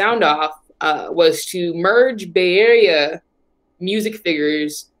behind Women's Sound Off was to merge Bay Area music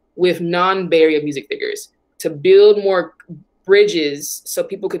figures with non-Bay Area music figures to build more bridges so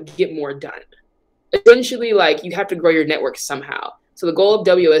people could get more done. Essentially, like, you have to grow your network somehow. So the goal of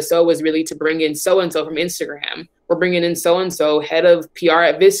WSO was really to bring in so-and-so from Instagram. We're bringing in so-and-so, head of PR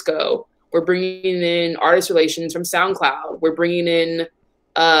at Visco. We're bringing in artist relations from SoundCloud. We're bringing in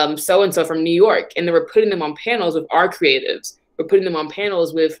so-and-so from New York. And then we're putting them on panels with our creatives. We're putting them on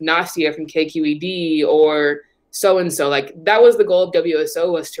panels with Nastia from KQED or so-and-so. Like, that was the goal of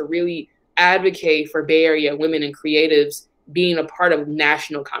WSO, was to really advocate for Bay Area women and creatives being a part of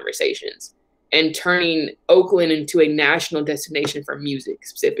national conversations and turning Oakland into a national destination for music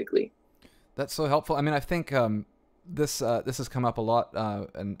specifically. That's so helpful. I mean, I think this has come up a lot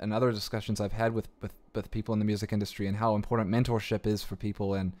in other discussions I've had with people in the music industry, and how important mentorship is for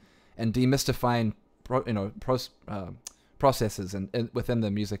people, and demystifying processes and within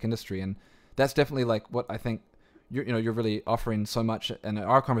the music industry. And that's definitely like what I think you're really offering so much. And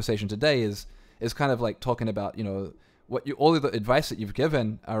our conversation today is kind of like talking about, all of the advice that you've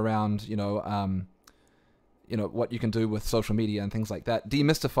given around, what you can do with social media and things like that,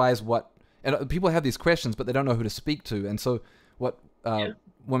 demystifies and people have these questions, but they don't know who to speak to. And so what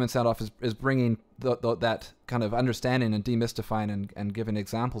Women's Sound Off is bringing that kind of understanding and demystifying and giving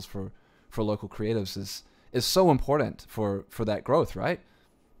examples for local creatives is so important for that growth, right?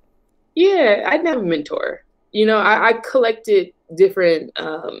 Yeah, I'd have a mentor. I collected different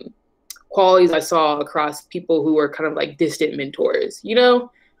qualities I saw across people who were kind of like distant mentors,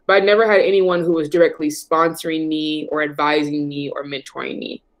 but I never had anyone who was directly sponsoring me or advising me or mentoring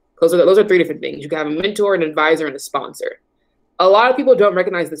me. Those are three different things. You can have a mentor, an advisor, and a sponsor. A lot of people don't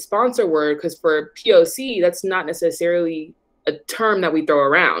recognize the sponsor word because for POC, that's not necessarily a term that we throw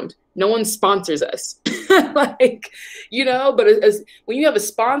around. No one sponsors us. But when you have a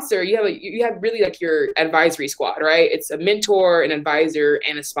sponsor, you have really like your advisory squad, right? It's a mentor, an advisor,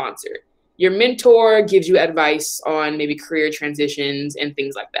 and a sponsor. Your mentor gives you advice on maybe career transitions and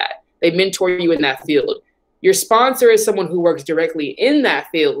things like that. They mentor you in that field. Your sponsor is someone who works directly in that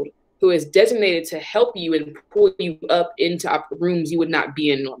field, who is designated to help you and pull you up into rooms you would not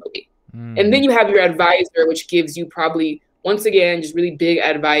be in normally. And then you have your advisor, which gives you probably, once again, just really big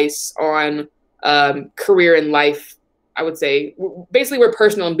advice on career and life. I would say basically where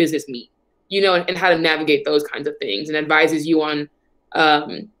personal and business meet, and how to navigate those kinds of things, and advises you on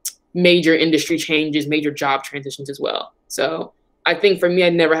major industry changes, major job transitions as well. So I think for me, I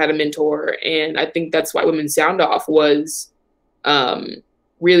never had a mentor. And I think that's why Women's Sound Off was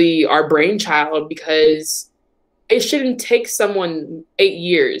really our brainchild, because it shouldn't take someone 8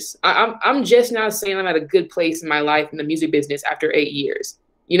 years. I'm just now saying I'm at a good place in my life in the music business after 8 years,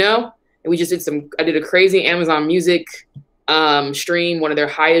 And we just I did a crazy Amazon Music stream, one of their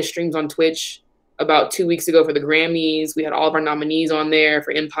highest streams on Twitch, about 2 weeks ago for the Grammys. We had all of our nominees on there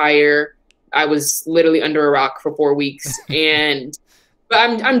for Empire. I was literally under a rock for 4 weeks.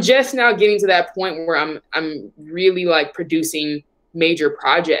 But I'm just now getting to that point where I'm really like producing major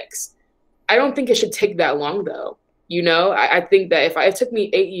projects. I don't think it should take that long though. I think that if it took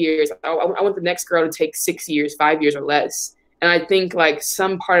me 8 years, I want the next girl to take 6 years, 5 years or less. And I think like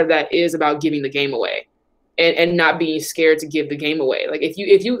some part of that is about giving the game away and not being scared to give the game away. Like if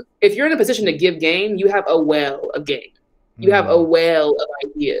you're in a position to give game, you have a well of game. You have a well of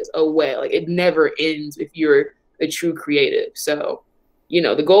ideas, a well. Like it never ends if you're a true creative. So,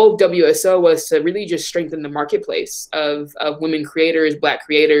 the goal of WSO was to really just strengthen the marketplace of women creators, Black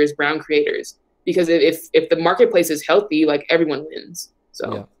creators, brown creators. Because if the marketplace is healthy, like everyone wins.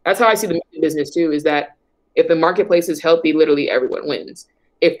 So that's how I see the music business too, is that if the marketplace is healthy, literally everyone wins.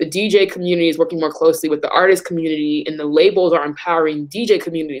 If the DJ community is working more closely with the artist community and the labels are empowering DJ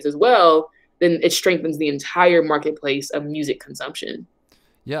communities as well, then it strengthens the entire marketplace of music consumption.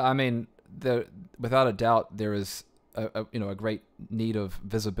 Yeah, I mean, without a doubt, there is a great need of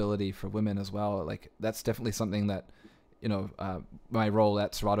visibility for women as well. Like that's definitely something that my role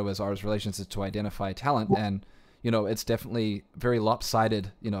at Serato as Artist Relations is to identify talent, and it's definitely very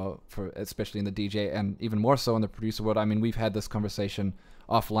lopsided, for especially in the DJ and even more so in the producer world. I mean, we've had this conversation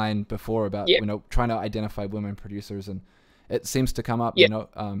offline before about trying to identify women producers, and it seems to come up.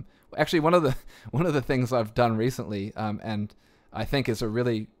 Actually, one of the things I've done recently, and I think is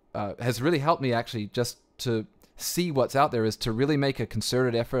has really helped me actually just to see what's out there, is to really make a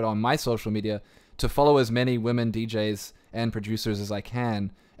concerted effort on my social media to follow as many women DJs and producers as I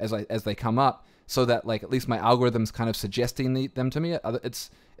can as they come up, so that like at least my algorithm's kind of suggesting them to me. It's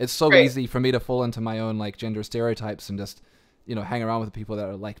so easy for me to fall into my own like gender stereotypes and just hang around with people that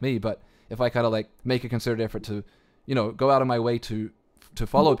are like me. But if I kind of like make a concerted effort to go out of my way to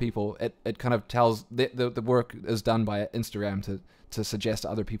follow people, it kind of tells the work is done by Instagram to suggest to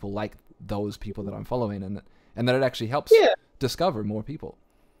other people like those people that I'm following, and that it actually helps discover more people.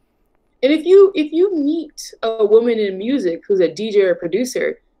 And if you meet a woman in music who's a DJ or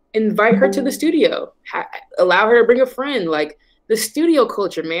producer, invite her to the studio. Allow her to bring a friend. Like the studio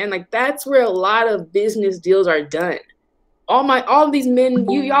culture, man. Like that's where a lot of business deals are done. All these men,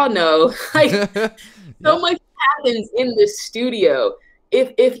 y'all know, like so much happens in the studio.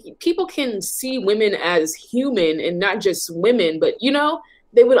 If people can see women as human and not just women, but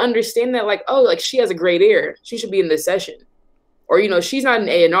they would understand that like, oh, like she has a great ear, she should be in this session. Or, she's not an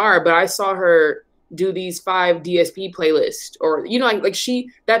A&R, but I saw her do these 5 DSP playlists, or,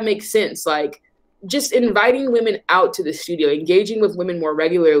 that makes sense. Like just inviting women out to the studio, engaging with women more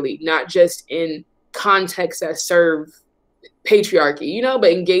regularly, not just in contexts that serve patriarchy,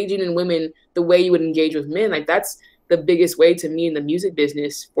 but engaging in women the way you would engage with men. Like that's the biggest way to me in the music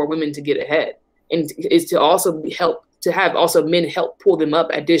business for women to get ahead, and is to also have men help pull them up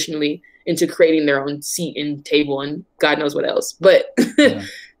additionally into creating their own seat and table and God knows what else. But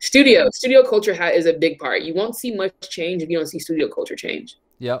studio culture is a big part. You won't see much change if you don't see studio culture change.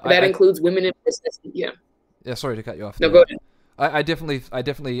 Yeah, that includes women in business. Yeah. Yeah. Sorry to cut you off. No, go ahead. I definitely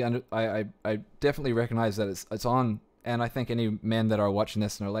recognize that it's on, and I think any men that are watching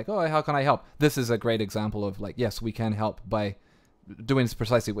this and are like, oh, how can I help? This is a great example of like, yes, we can help by doing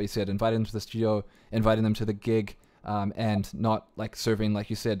precisely what you said, inviting them to the studio, inviting them to the gig. And not like serving,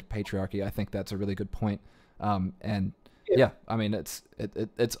 like you said, patriarchy. I think that's a really good point. And I mean, it's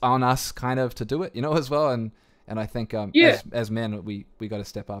on us kind of to do it, as well. And I think as men, we got to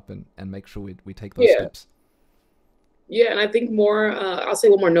step up and make sure we take those steps. Yeah, and I think more. I'll say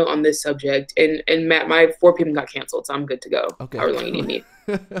one more note on this subject. And Matt, my 4 p.m. got canceled, so I'm good to go. Okay. However long you need me.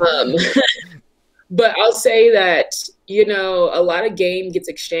 But I'll say that a lot of game gets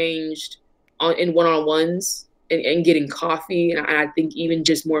exchanged in one-on-ones. And getting coffee, and I think even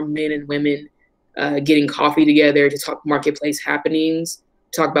just more men and women getting coffee together to talk marketplace happenings,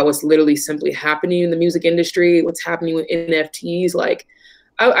 talk about what's literally simply happening in the music industry, what's happening with NFTs. Like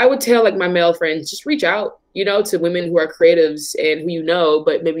I would tell like my male friends, just reach out, to women who are creatives and who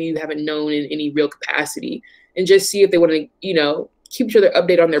but maybe you haven't known in any real capacity, and just see if they want to, keep each other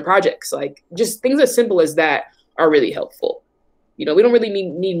updated on their projects. Like just things as simple as that are really helpful. We don't really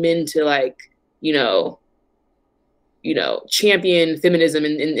need men to like, champion feminism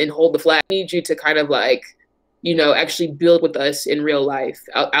and hold the flag. I need you to kind of like, actually build with us in real life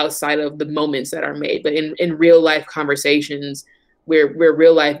outside of the moments that are made, but in real life conversations where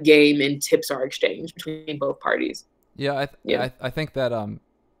real life game and tips are exchanged between both parties. Yeah. I think that,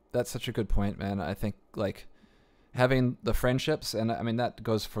 that's such a good point, man. I think like having the friendships, and I mean, that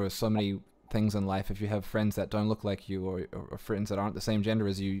goes for so many things in life. If you have friends that don't look like you, or friends that aren't the same gender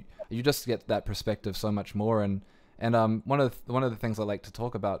as you, you just get that perspective so much more. And one of the things I like to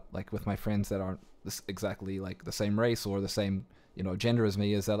talk about, like with my friends that aren't exactly like the same race or the same gender as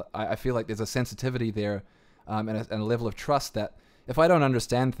me, is that I feel like there's a sensitivity there, and a level of trust that if I don't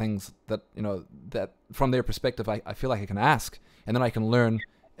understand things that that from their perspective, I feel like I can ask, and then I can learn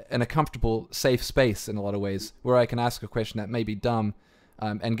in a comfortable, safe space in a lot of ways, where I can ask a question that may be dumb,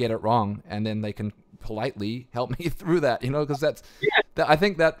 and get it wrong, and then they can politely help me through that, because that I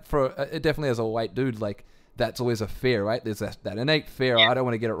think that for it definitely as a white dude, like. That's always a fear, right? There's that innate fear. I don't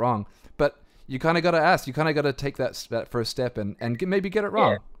want to get it wrong, but you kind of got to ask. You kind of got to take that first step and maybe get it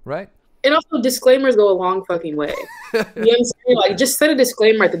wrong, right? And also, disclaimers go a long fucking way. You know what I'm saying? Like, just set a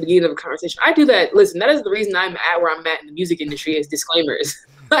disclaimer at the beginning of a conversation. I do that. Listen, that is the reason I'm at where I'm at in the music industry, is disclaimers.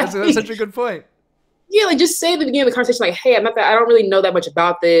 That's such a good point. Yeah, like just say at the beginning of the conversation, like, hey, I don't really know that much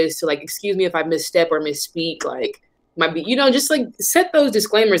about this. So like, excuse me if I misstep or misspeak. Like, might be, just like set those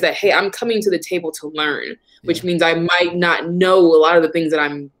disclaimers that, hey, I'm coming to the table to learn, which means I might not know a lot of the things that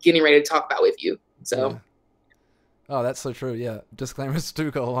I'm getting ready to talk about with you. So. Yeah. Oh, that's so true. Yeah. Disclaimers do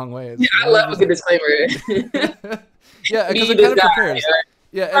go a long way. I love a good disclaimer. Yeah, because Be it this kind of guy. prepares.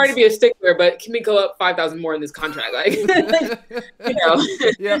 Yeah, Sorry to be a stickler, but can we go up 5,000 more in this contract? Like, you know.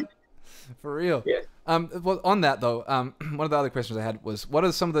 yeah, for real. Yeah. Well, on that though, one of the other questions I had was, what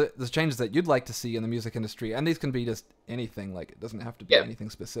are some of the changes that you'd like to see in the music industry? And these can be just anything. Like, it doesn't have to be anything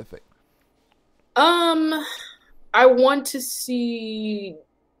specific. I want to see.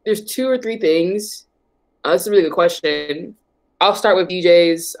 There's 2 or 3 things. That's a really good question. I'll start with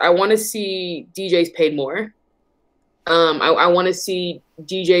DJs. I want to see DJs paid more. I want to see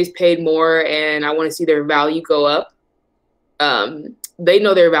DJs paid more, and I want to see their value go up. They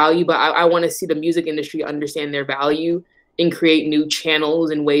know their value, but I want to see the music industry understand their value and create new channels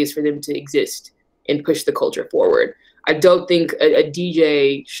and ways for them to exist and push the culture forward. I don't think a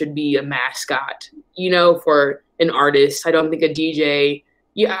DJ should be a mascot, for an artist. I don't think a DJ.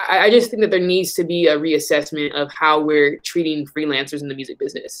 Yeah, I just think that there needs to be a reassessment of how we're treating freelancers in the music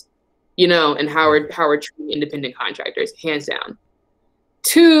business, and how we're treating independent contractors, hands down.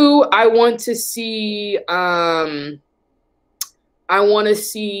 2, I want to see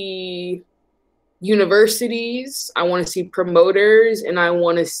universities, I want to see promoters, and I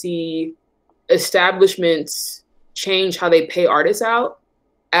want to see establishments change how they pay artists out.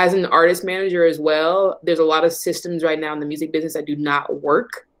 As an artist manager as well, there's a lot of systems right now in the music business that do not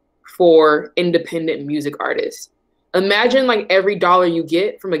work for independent music artists. Imagine like every dollar you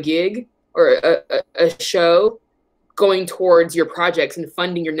get from a gig or a show going towards your projects and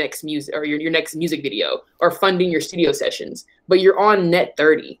funding your next music or your next music video or funding your studio sessions, but you're on net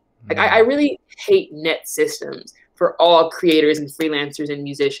 30. Like I really hate net systems for all creators and freelancers and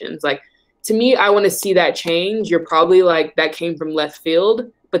musicians. Like, to me, I want to see that change. You're probably like, that came from left field,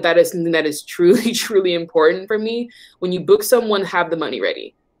 but that is something that is truly, truly important for me. When you book someone, have the money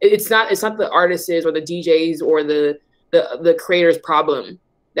ready. It's not the artists' or the DJs or the creators' problem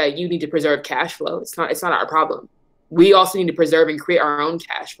that you need to preserve cash flow. It's not our problem. We also need to preserve and create our own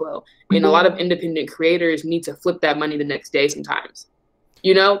cash flow. And a lot of independent creators need to flip that money the next day sometimes.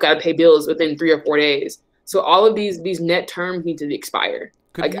 Got to pay bills within 3 or 4 days. So all of these net terms need to expire.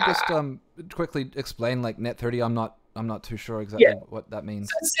 Could you just quickly explain like net 30? I'm not too sure exactly what that means.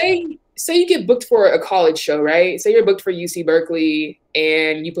 So say you get booked for a college show, right? Say you're booked for UC Berkeley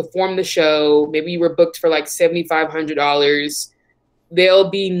and you perform the show. Maybe you were booked for like $7,500. They'll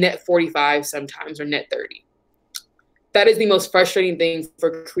be net 45 sometimes or net 30. That is the most frustrating thing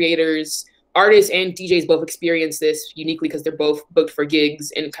for creators. Artists and DJs both experience this uniquely because they're both booked for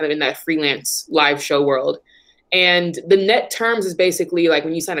gigs and kind of in that freelance live show world. And the net terms is basically like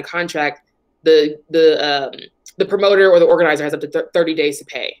when you sign a contract, the promoter or the organizer has up to 30 days to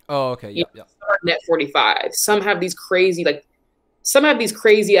pay. Oh, okay. Yeah. Net 45. Some have these crazy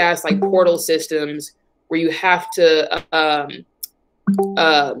ass like portal systems where you have to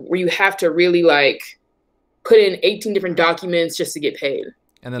really like put in 18 different documents just to get paid.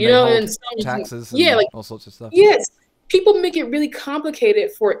 And then they hold taxes and all sorts of stuff. Yes. People make it really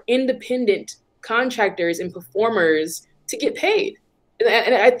complicated for independent contractors and performers to get paid.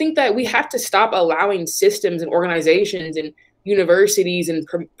 And I think that we have to stop allowing systems and organizations and universities and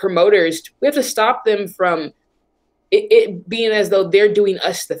promoters, we have to stop them from it being as though they're doing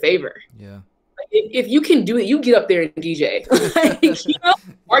us the favor. Yeah. If you can do it, you get up there and DJ.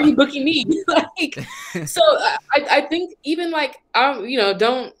 Why are you booking me? So I think even like,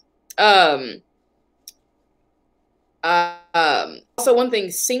 don't, also one thing,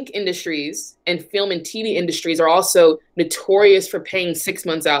 sync industries and film and TV industries are also notorious for paying 6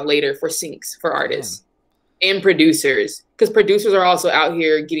 months out later for syncs for artists and producers, because producers are also out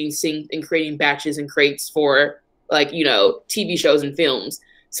here getting synced and creating batches and crates for TV shows and films.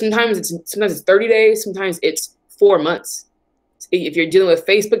 Sometimes it's 30 days, sometimes it's 4 months. If you're dealing with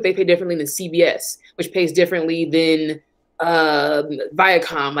Facebook, they pay differently than CBS, which pays differently than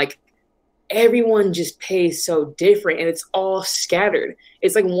Viacom. Like, everyone just pays so different, and it's all scattered.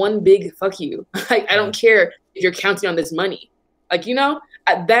 It's like one big fuck you. Like, I don't care if you're counting on this money.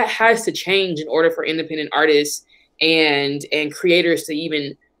 That has to change in order for independent artists and creators to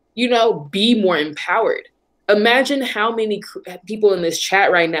even, be more empowered. Imagine how many people in this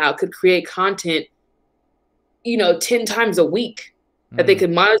chat right now could create content, 10 times a week that they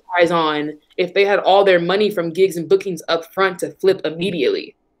could monetize on if they had all their money from gigs and bookings up front to flip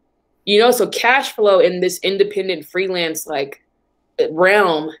immediately. So cash flow in this independent freelance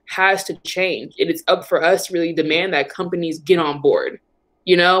realm has to change. It is up for us to really demand that companies get on board,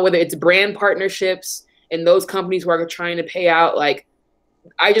 whether it's brand partnerships and those companies who are trying to pay out.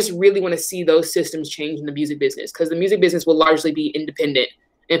 I just really want to see those systems change in the music business, because the music business will largely be independent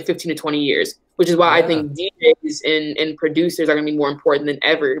in 15 to 20 years, which is why I think DJs and producers are going to be more important than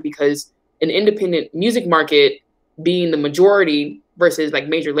ever, because an independent music market being the majority versus like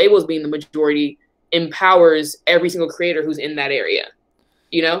major labels being the majority empowers every single creator who's in that area.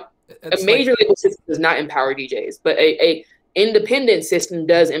 You know, a major label system does not empower DJs, but a independent system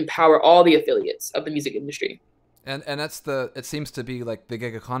does empower all the affiliates of the music industry. And that's it seems to be like the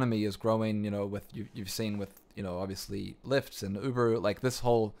gig economy is growing, you know, with you've seen with, you know, obviously Lyft and Uber, like this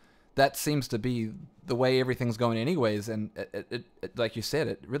whole, that seems to be the way everything's going anyways. And it like you said,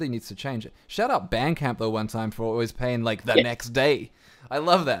 it really needs to change. Shout out Bandcamp though one time for always paying like the next day. I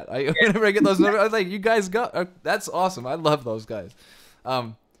love that. Whenever I get those numbers, I was like, you guys got, that's awesome. I love those guys.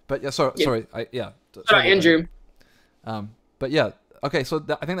 But yeah, sorry. Sorry, Andrew. But yeah, okay. So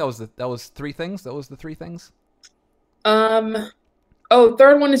I think that was three things. That was the three things. Third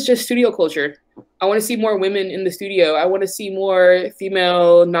one is just studio culture. I want to see more women in the studio. I want to see more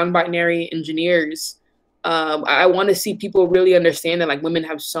female non-binary engineers. I want to see people really understand that like women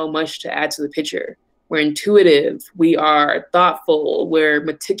have so much to add to the picture. We're intuitive. We are thoughtful. We're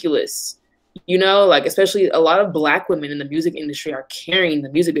meticulous. You know, like especially a lot of Black women in the music industry are carrying the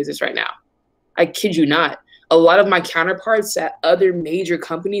music business right now. I kid you not. A lot of my counterparts at other major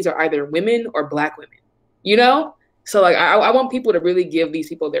companies are either women or Black women, you know? So like, I want people to really give these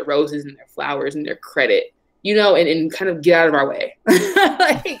people their roses and their flowers and their credit, you know, and kind of get out of our way.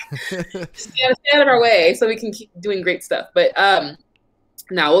 Like stay out of our way so we can keep doing great stuff. But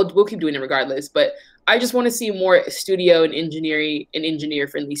no, we'll keep doing it regardless. But I just want to see more studio and engineer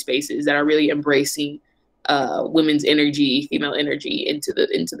friendly spaces that are really embracing women's energy, female energy into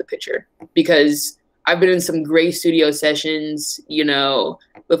the picture. Because I've been in some great studio sessions, you know,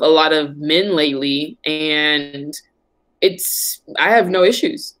 with a lot of men lately, and I have no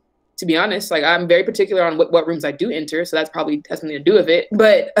issues, to be honest. Like I'm very particular on what rooms I do enter, so that's probably has something to do with it.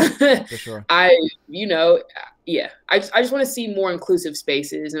 But for sure. I just want to see more inclusive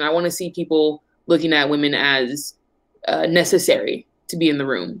spaces, and I want to see people looking at women as necessary to be in the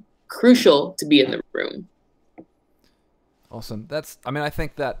room, crucial to be in the room. Awesome. I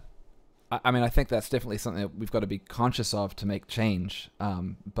think that's definitely something that we've got to be conscious of to make change.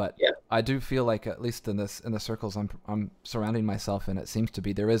 But yeah. I do feel like at least in the circles I'm surrounding myself in, it seems to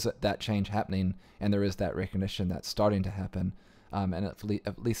be there is that change happening, and there is that recognition that's starting to happen. And at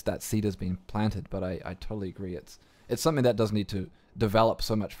least that seed is being planted. But I totally agree. It's something that does need to develop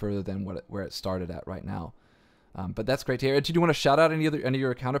so much further than where it started at right now. But that's great to hear. Did you want to shout out any of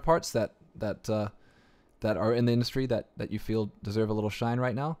your counterparts that are in the industry that you feel deserve a little shine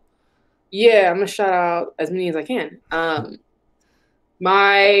right now? Yeah, I'm gonna shout out as many as I can.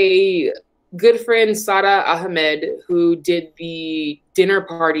 My good friend Sada Ahmed, who did the dinner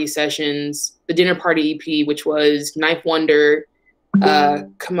party sessions, the dinner party EP, which was Knife Wonder,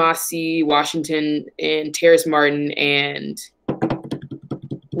 Kamasi Washington, and Terrace Martin, and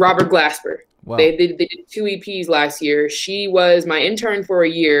Robert Glasper. Wow. They did 2 EPs last year. She was my intern for a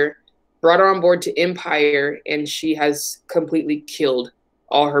year, brought her on board to Empire, and she has completely killed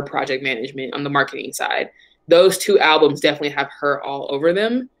all her project management on the marketing side. Those 2 albums definitely have her all over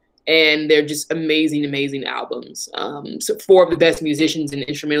them, and they're just amazing, amazing albums. So 4 of the best musicians and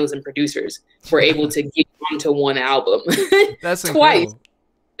instrumentalists and producers were able to get onto one album. That's twice. Incredible.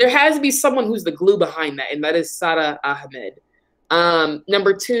 There has to be someone who's the glue behind that, and that is Sada Ahmed.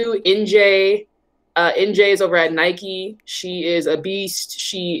 Number 2, NJ. NJ is over at Nike. She is a beast.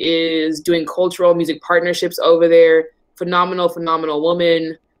 She is doing cultural music partnerships over there. Phenomenal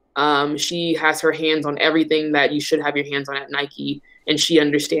woman. She has her hands on everything that you should have your hands on at Nike, and she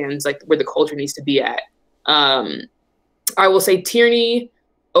understands like where the culture needs to be at. I will say Tierney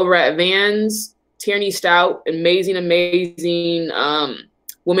over at Vans. Tierney Stout, amazing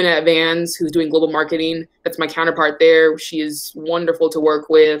woman at Vans who's doing global marketing. That's my counterpart there. She is wonderful to work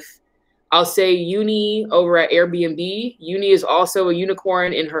with. I'll say Uni over at Airbnb. Uni is also a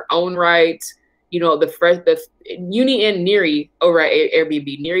unicorn in her own right. You know, the Uni and Neri over at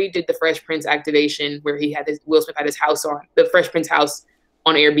Airbnb. Neri did the Fresh Prince activation where Will Smith had his house on the Fresh Prince house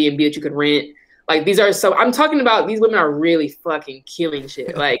on Airbnb that you could rent. Like these women are really fucking killing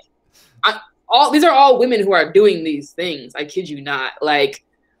shit. Like these are all women who are doing these things. I kid you not. Like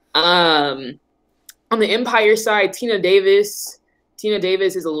on the Empire side, Tina Davis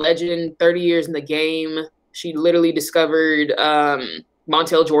is a legend, 30 years in the game. She literally discovered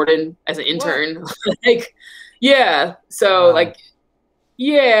Montel Jordan as an intern. Like, yeah. So wow. Like,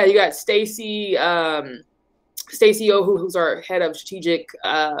 yeah, you got Stacy O, who's our head of strategic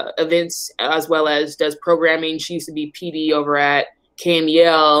events, as well as does programming. She used to be PD over at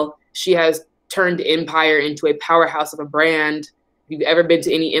KMEL. She has turned Empire into a powerhouse of a brand. If you've ever been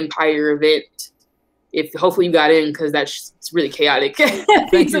to any Empire event, hopefully you got in, because it's really chaotic.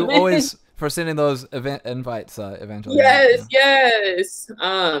 Thank you always for sending those event invites, Evangeline. Yes.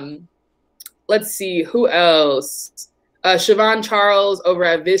 Let's see who else. Siobhan Charles over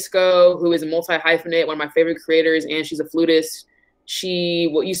at Visco, who is a multi-hyphenate, one of my favorite creators, and she's a flutist.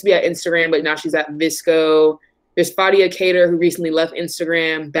 She used to be at Instagram, but now she's at Visco. There's Fadia Cater, who recently left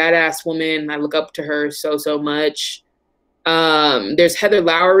Instagram. Badass woman. I look up to her so much. There's Heather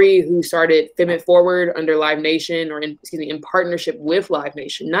Lowry, who started Fem It Forward under Live Nation, in partnership with Live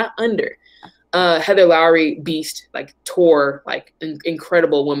Nation, not under. Heather Lowry, beast, like tour, like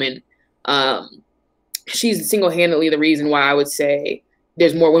incredible woman. She's single-handedly the reason why I would say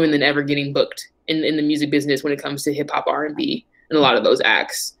there's more women than ever getting booked in the music business when it comes to hip hop, R&B, and a lot of those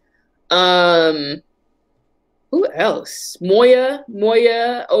acts. Who else?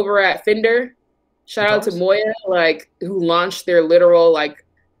 Moya over at Fender. Shout out to Moya, like, who launched their literal like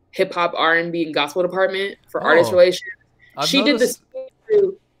hip hop, R&B, and gospel department for artist relations. She did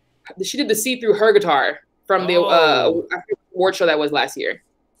the see-through her guitar from the award show that was last year.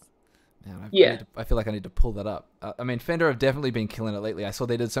 Man, I feel like I need to pull that up. I mean, Fender have definitely been killing it lately. I saw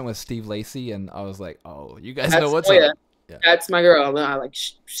they did something with Steve Lacy, and I was like, oh, you guys know what's up. Yeah. That's my girl. I like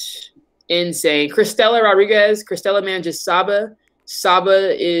insane. Cristela Rodriguez. Cristela manages Saba.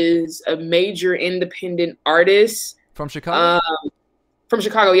 Saba is a major independent artist. From Chicago? From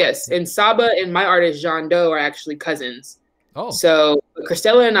Chicago, yes. And Saba and my artist, Jean Doe, are actually cousins. Oh. So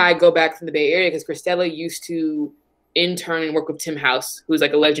Cristela and I go back from the Bay Area because Cristela used to intern and work with Tim House, who's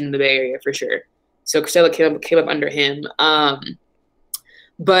like a legend in the Bay Area for sure. So Cristela came up under him.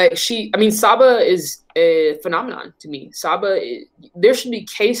 But Saba is a phenomenon to me. There should be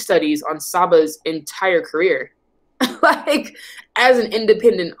case studies on Saba's entire career. Like, as an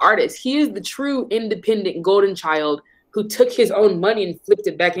independent artist, he is the true independent golden child who took his own money and flipped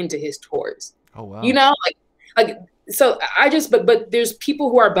it back into his tours. Oh, wow. You know, so but there's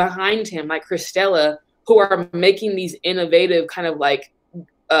people who are behind him, like Cristela, who are making these innovative kind of like,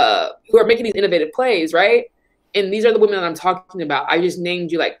 who are making these innovative plays, right? And these are the women that I'm talking about. I just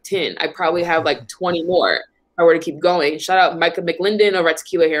named you like 10. I probably have like 20 more if I were to keep going. Shout out Micah McLinden over at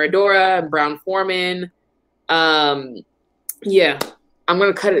Tequila Herradura and Brown Foreman. Yeah, I'm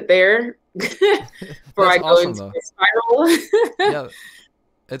going to cut it there before I go into a spiral. Yeah.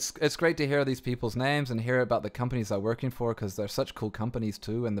 It's great to hear these people's names and hear about the companies they're working for, because they're such cool companies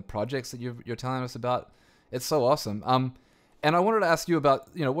too, and the projects that you're telling us about. It's so awesome. And I wanted to ask you about,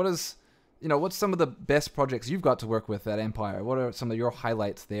 what's some of the best projects you've got to work with at Empire? What are some of your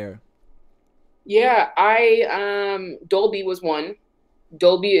highlights there? Yeah, Dolby was one.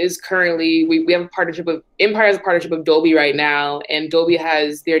 Dolby is currently, we have a partnership with, Empire has a partnership with Dolby right now, and Dolby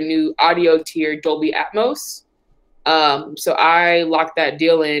has their new audio tier, Dolby Atmos. So I locked that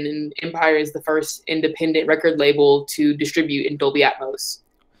deal in, and Empire is the first independent record label to distribute in Dolby Atmos.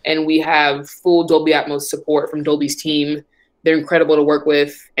 And we have full Dolby Atmos support from Dolby's team. They're incredible to work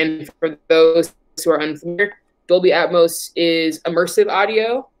with. And for those who are unfamiliar, Dolby Atmos is immersive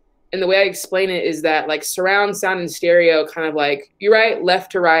audio. And the way I explain it is that like surround sound and stereo, kind of like, you're right,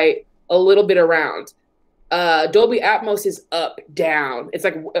 left to right, a little bit around. Dolby Atmos is up, down. It's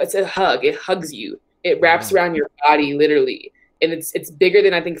a hug. It hugs you. It wraps around your body, literally. And it's bigger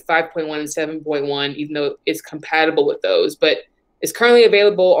than I think 5.1 and 7.1, even though it's compatible with those. But it's currently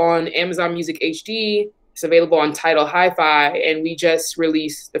available on Amazon Music HD. It's available on Tidal Hi-Fi. And we just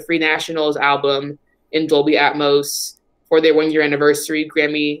released the Free Nationals album in Dolby Atmos for their 1-year anniversary their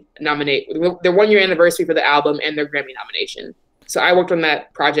 1-year anniversary for the album and their Grammy nomination. So I worked on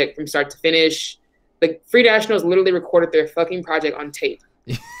that project from start to finish. The Free Nationals literally recorded their fucking project on tape.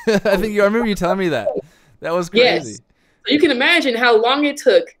 I remember you telling me that. That was crazy. Yes. So you can imagine how long it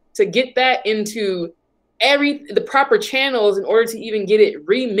took to get that into the proper channels in order to even get it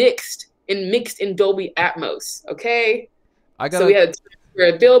remixed and mixed in Dolby Atmos. Okay. So we had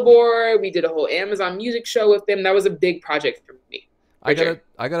a Billboard. We did a whole Amazon Music show with them. That was a big project for me. I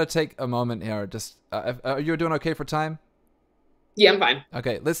gotta take a moment here. Just you're doing okay for time? Yeah, I'm fine.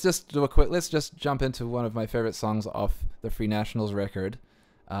 Okay, let's just jump into one of my favorite songs off the Free Nationals record,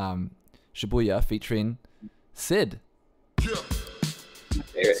 Shibuya, featuring Sid. Yeah.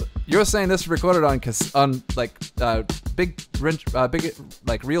 So you're saying this is recorded on big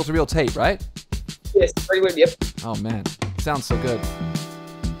like reel-to-reel tape, right? Yes, pretty much. Yep. Oh man, sounds so good.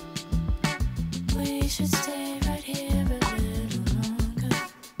 We should stay right here a little longer.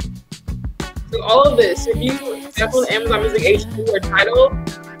 So all of this, if you tap on Amazon Music HD or Tidal,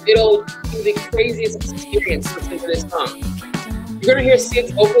 it'll be the craziest experience listening to this song. You're gonna hear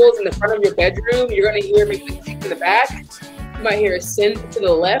Sid's vocals in the front of your bedroom. You're gonna hear maybe the kick in the back. You might hear a synth to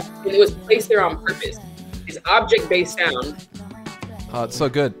the left, and it was placed there on purpose. It's object-based sound. Oh, it's so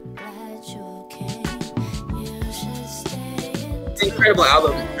good. incredible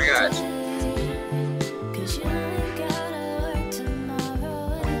album. Oh my gosh.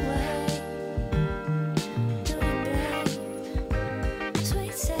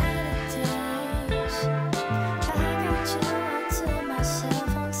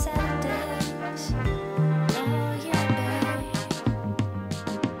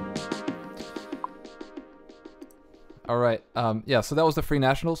 All right. Yeah. So that was the Free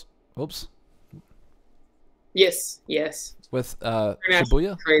Nationals. Oops. Yes. With Free Nationals,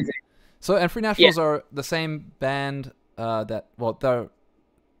 Shibuya. crazy. So and Free Nationals are the same band they're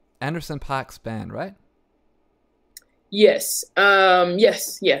Anderson .Paak's band, right? Yes.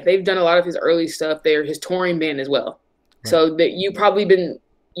 Yes. Yeah. They've done a lot of his early stuff. They're his touring band as well. Right. So that you probably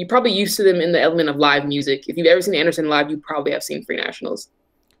used to them in the element of live music. If you've ever seen Anderson live, you probably have seen Free Nationals.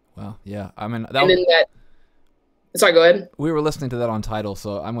 Well, yeah. I mean, sorry, go ahead. We were listening to that on Tidal,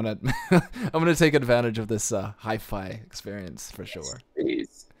 so I'm gonna take advantage of this hi-fi experience for sure.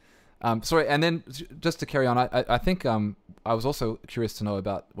 Please. Sorry, and then just to carry on, I think I was also curious to know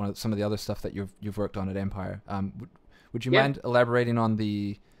about some of the other stuff that you've worked on at Empire. Would you mind elaborating on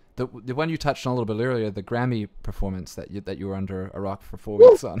the one you touched on a little bit earlier, the Grammy performance that you were under a rock for 4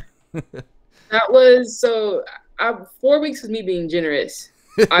 weeks on? That was 4 weeks was me being generous.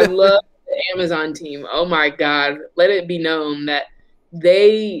 I love the Amazon team. Oh my God. Let it be known that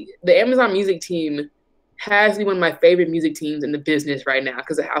the Amazon music team has to be one of my favorite music teams in the business right now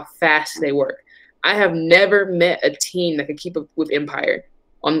because of how fast they work. I have never met a team that could keep up with Empire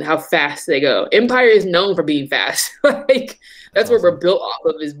on how fast they go. Empire is known for being fast. Like that's awesome. What we're built off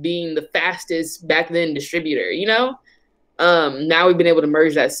of, is being the fastest back then distributor, you know? Now we've been able to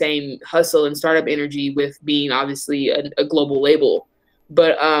merge that same hustle and startup energy with being obviously a global label.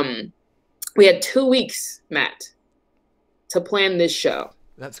 But we had 2 weeks, Matt, to plan this show.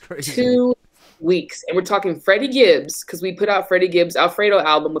 That's crazy. 2 weeks. And we're talking Freddie Gibbs, because we put out Freddie Gibbs' Alfredo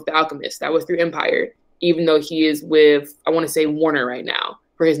album with The Alchemist. That was through Empire, even though he is with, I want to say, Warner right now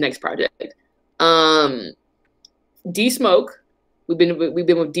for his next project. D-Smoke. We've been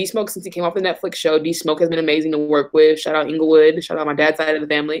with D-Smoke since he came off the Netflix show. D-Smoke has been amazing to work with. Shout out Inglewood. Shout out my dad's side of the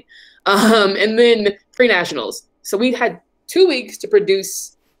family. And then Free Nationals. So we had 2 weeks to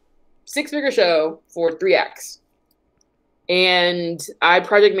produce 6-figure show for 3 acts. And I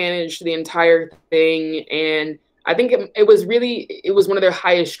project managed the entire thing. And I think it was one of their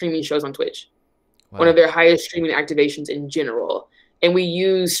highest streaming shows on Twitch. Wow. One of their highest streaming activations in general. And we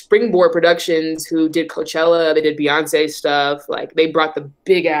used Springboard Productions, who did Coachella. They did Beyonce stuff. Like, they brought the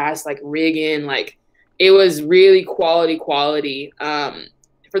big ass like rig in. Like, it was really quality.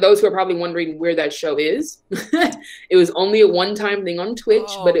 For those who are probably wondering where that show is, it was only a one-time thing on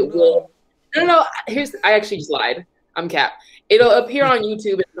Twitch, but it will. No. I actually just lied. I'm cap. It'll appear on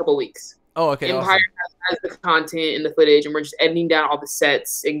YouTube in a couple weeks. Oh, okay. Empire has the content and the footage, and we're just editing down all the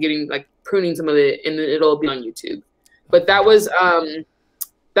sets and getting pruning some of it, and then it'll be on YouTube. But that was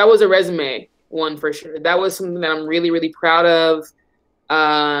a resume one for sure. That was something that I'm really, really proud of.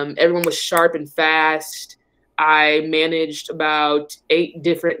 Everyone was sharp and fast. I managed about 8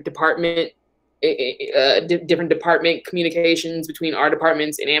 different department communications between our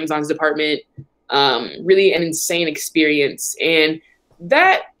departments and Amazon's department. Really an insane experience. And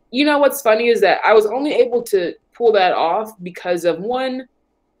that, you know, what's funny is that I was only able to pull that off because of one,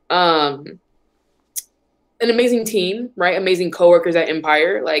 an amazing team, right? Amazing coworkers at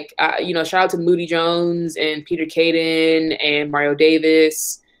Empire. Shout out to Moody Jones and Peter Caden and Mario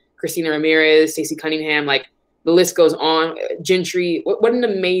Davis, Christina Ramirez, Stacey Cunningham. The list goes on. Gentry. What an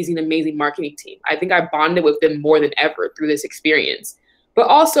amazing, amazing marketing team. I think I bonded with them more than ever through this experience. But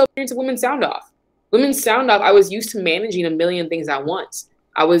also experience of Women's Sound Off. Women's Sound Off, I was used to managing a million things at once.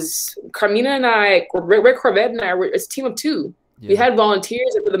 Carmina and I, Rick Corvette and I were a team of 2. Yeah. We had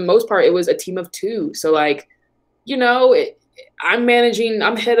volunteers, and for the most part, it was a team of 2. So, I'm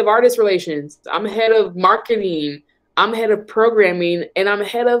head of artist relations. I'm head of marketing. I'm head of programming, and I'm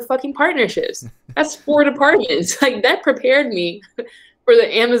head of fucking partnerships. That's 4 departments. That prepared me for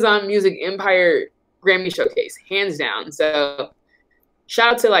the Amazon Music Empire Grammy Showcase, hands down. So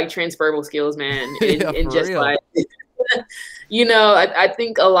shout out to transferable skills, man. And just real. I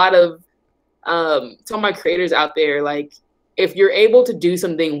think a lot of some of my creators out there, if you're able to do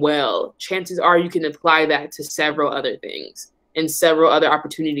something well, chances are you can apply that to several other things and several other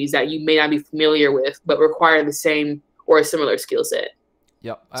opportunities that you may not be familiar with, but require the same or a similar skill set.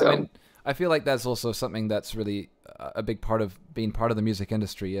 Yep. So, I feel like that's also something that's really a big part of being part of the music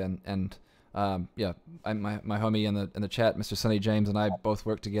industry. And my homie in the chat, Mr. Sonny James, and I both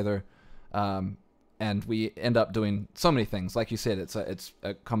work together and we end up doing so many things. Like you said, it's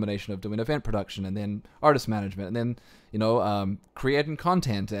a combination of doing event production and then artist management and then, you know, creating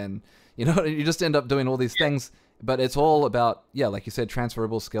content, and, you know, you just end up doing all these things. But it's all about, yeah, like you said,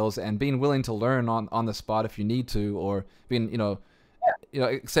 transferable skills and being willing to learn on the spot if you need to, or being, you know,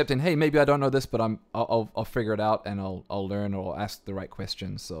 accepting, hey, maybe I don't know this, but I'll figure it out, and I'll learn, or I'll ask the right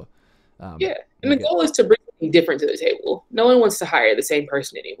questions. So yeah, and the goal is to bring something different to the table. No one wants to hire the same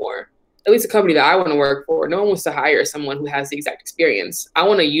person anymore. At least the company that I want to work for, no one wants to hire someone who has the exact experience. I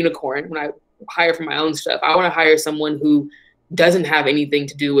want a unicorn when I hire for my own stuff. I want to hire someone who doesn't have anything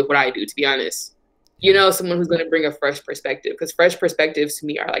to do with what I do, to be honest. You know, someone who's going to bring a fresh perspective, because fresh perspectives to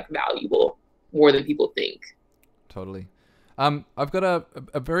me are like valuable more than people think. Totally. I've got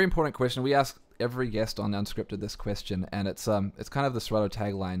a very important question. We ask every guest on Unscripted this question, and it's kind of the Serato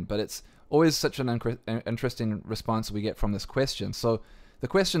tagline, but it's always such an interesting response we get from this question. So the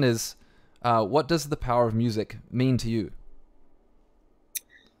question is, what does the power of music mean to you?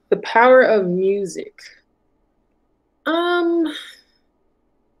 The power of music.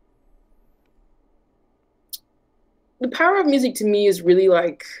 The power of music to me is really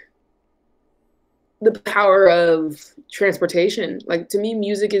like the power of transportation. Like, to me,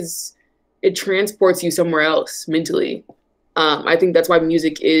 music it transports you somewhere else mentally. I think that's why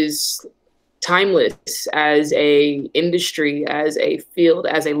music is timeless as a industry, as a field,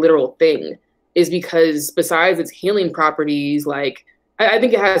 as a literal thing, is because besides its healing properties, like, I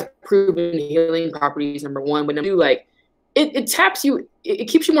think it has proven healing properties, number one, but number two, like, it taps you, it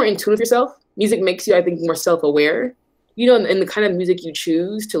keeps you more in tune with yourself. Music makes you, I think, more self-aware. You know, and the kind of music you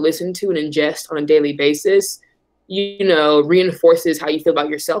choose to listen to and ingest on a daily basis, you know, reinforces how you feel about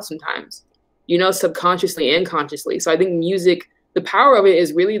yourself sometimes, you know, subconsciously and consciously. So I think music, the power of it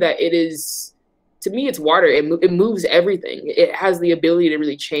is really that it is, to me, it's water. It moves everything. It has the ability to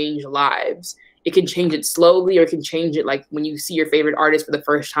really change lives. It can change it slowly, or it can change it like when you see your favorite artist for the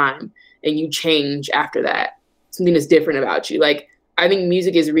first time and you change after that. Something that's different about you. Like, I think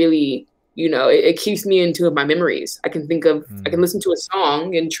music is really, you know, it keeps me in tune with my memories. I can listen to a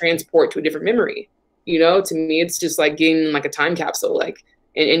song and transport to a different memory. You know, to me, it's just like getting like a time capsule, like,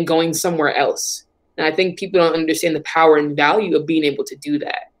 and going somewhere else. And I think people don't understand the power and value of being able to do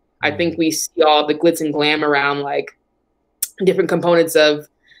that. I think we see all the glitz and glam around like different components of,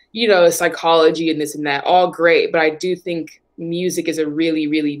 you know, psychology and this and that, all great. But I do think music is a really,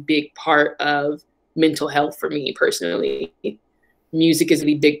 really big part of mental health for me personally. Music is a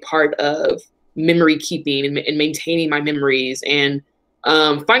really big part of memory keeping and maintaining my memories, and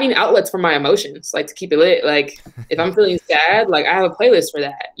finding outlets for my emotions, like, to keep it lit. Like, if I'm feeling sad, like, I have a playlist for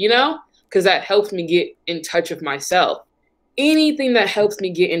that, you know, because that helps me get in touch with myself. Anything that helps me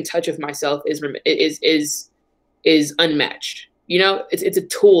get in touch with myself is unmatched. You know, it's a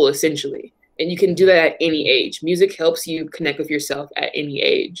tool essentially, and you can do that at any age. Music helps you connect with yourself at any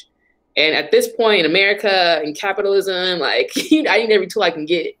age. And at this point in America and capitalism, like, I need every tool I can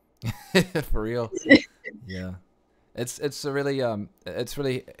get. For real. Yeah. It's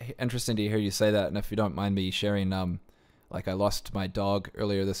really interesting to hear you say that. And if you don't mind me sharing, like, I lost my dog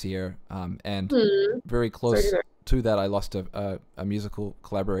earlier this year, and very close to that, I lost a musical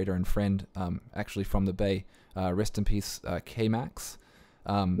collaborator and friend, actually from the Bay. Rest in peace, K-Max.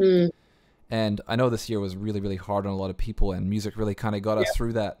 And I know this year was really, really hard on a lot of people, and music really kind of got us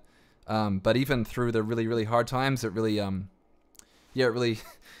through that. But even through the really, really hard times, it really, it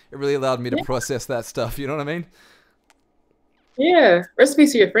really allowed me to process that stuff. You know what I mean? Yeah. Rest in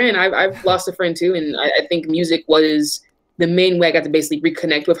peace to your friend. I've lost a friend too. And I think music was the main way I got to basically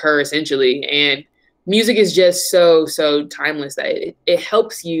reconnect with her, essentially. And music is just so timeless that it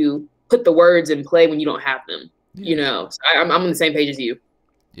helps you put the words in play when you don't have them, you know? So I'm on the same page as you.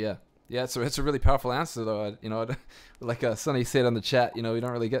 Yeah. Yeah, so it's a really powerful answer, though. You know, like Sonny said on the chat, you know,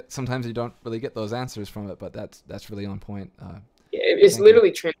 sometimes you don't really get those answers from it, but that's really on point. It's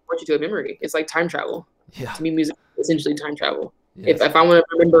literally transport you to a memory. It's like time travel. Yeah. To me, music is essentially time travel. Yes. If I want to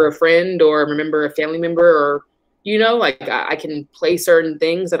remember a friend or remember a family member, or, you know, like, I can play certain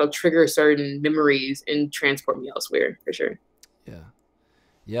things that'll trigger certain memories and transport me elsewhere, for sure. Yeah.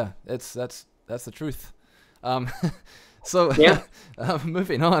 Yeah, that's the truth. So,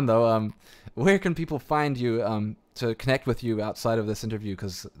 moving on, though, where can people find you to connect with you outside of this interview?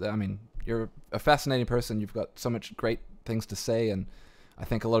 Because, I mean, you're a fascinating person. You've got so much great things to say, and I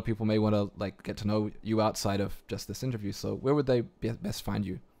think a lot of people may want to, like, get to know you outside of just this interview. So where would they best find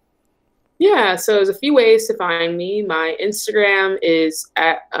you? Yeah, so there's a few ways to find me. My Instagram is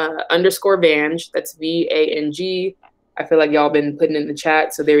at _Vange. That's VANG. I feel like y'all been putting in the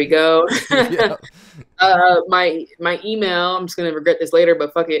chat, so there we go. My email, I'm just gonna regret this later,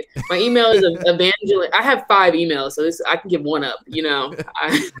 but fuck it. My email is Evangeline. I have 5 emails, so I can give one up.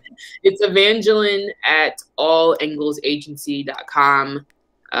 It's Evangeline at alanglesagency.com.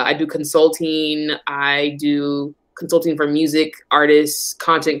 I do consulting. I do consulting for music artists,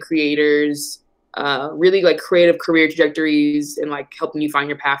 content creators, really like creative career trajectories, and like helping you find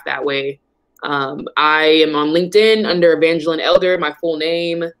your path that way. I am on LinkedIn under Evangeline Elder, my full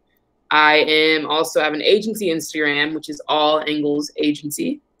name. I have an agency Instagram, which is All Angles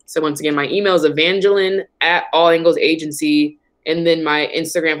Agency. So once again, my email is Evangeline at All Angles Agency. And then my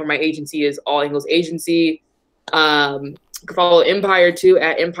Instagram for my agency is All Angles Agency. You can follow Empire too,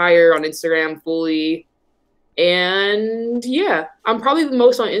 at Empire on Instagram fully. And yeah, I'm probably the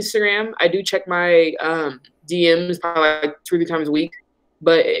most on Instagram. I do check my DMs probably like 2 or 3 times a week.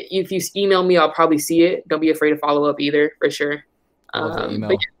 But if you email me, I'll probably see it. Don't be afraid to follow up either, for sure.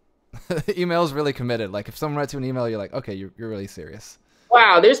 Email. Email is really committed. Like if someone writes you an email, you're like, okay, you're really serious.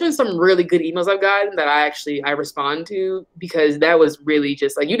 Wow, there's been some really good emails I've gotten that I respond to, because that was really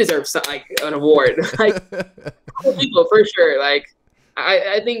just like, you deserve like an award. Like people for sure. Like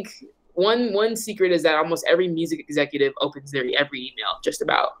I think one secret is that almost every music executive opens their every email, just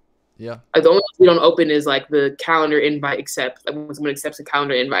about. Yeah. Like the only thing we don't open is like the calendar invite accept. Like when someone accepts a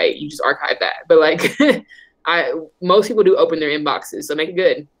calendar invite, you just archive that. But like most people do open their inboxes, so make it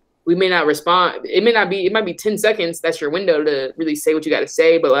good. We may not respond. It might be 10 seconds. That's your window to really say what you got to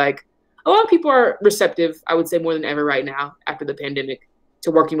say. But like a lot of people are receptive, I would say more than ever right now after the pandemic,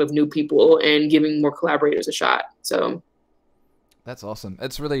 to working with new people and giving more collaborators a shot. So that's awesome.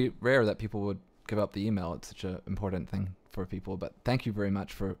 It's really rare that people would give up the email. It's such an important thing for people, but thank you very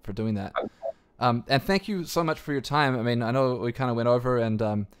much for doing that. And thank you so much for your time. I mean, I know we kind of went over, and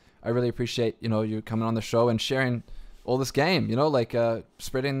I really appreciate, you coming on the show and sharing all this game, like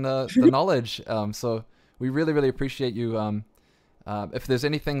spreading the knowledge. So we really, really appreciate you. If there's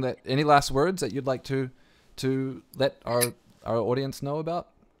any last words that you'd like to let our audience know about?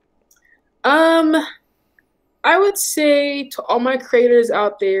 I would say to all my creators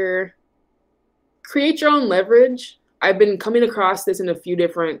out there, create your own leverage. I've been coming across this in a few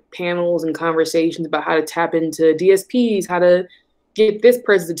different panels and conversations about how to tap into DSPs, how to get this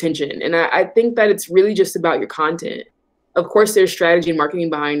person's attention. And I think that it's really just about your content. Of course, there's strategy and marketing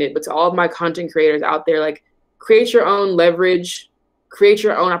behind it, but to all of my content creators out there, like, create your own leverage, create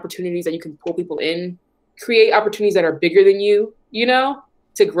your own opportunities that you can pull people in, create opportunities that are bigger than you,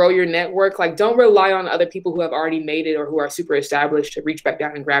 to grow your network. Like, don't rely on other people who have already made it or who are super established to reach back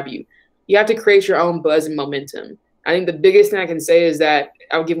down and grab you. You have to create your own buzz and momentum. I think the biggest thing I can say is that,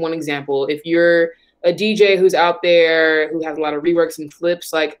 I'll give one example. If you're a DJ who's out there who has a lot of reworks and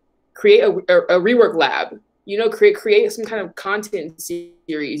flips, like, create a rework lab. Create some kind of content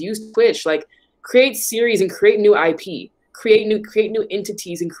series. Use Twitch. Like, create series and create new IP. Create new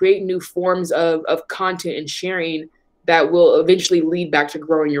entities and create new forms of content and sharing that will eventually lead back to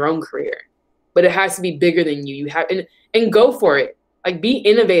growing your own career. But it has to be bigger than you. You have and go for it. Like, be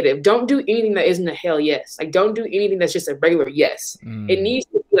innovative. Don't do anything that isn't a hell yes. Like, don't do anything that's just a regular yes. It needs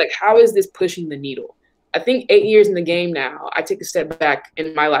to be like, how is this pushing the needle? I think 8 years in the game now, I take a step back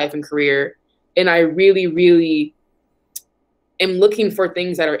in my life and career, and I really, really am looking for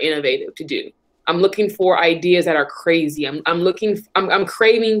things that are innovative to do. I'm looking for ideas that are crazy. I'm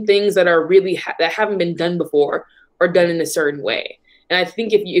craving things that are really that haven't been done before or done in a certain way. And I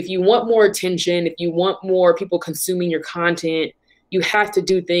think if you want more attention, if you want more people consuming your content, you have to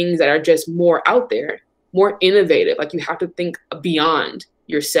do things that are just more out there, more innovative. Like, you have to think beyond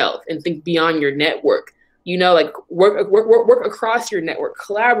yourself and think beyond your network. Like, work across your network,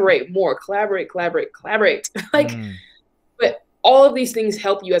 collaborate more, collaborate. But all of these things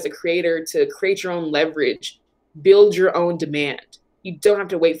help you as a creator to create your own leverage, build your own demand. You don't have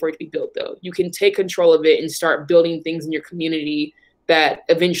to wait for it to be built, though. You can take control of it and start building things in your community that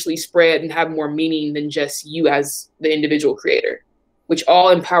eventually spread and have more meaning than just you as the individual creator, which all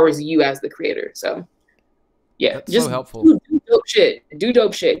empowers you as the creator. So yeah, that's just so helpful. Do dope shit,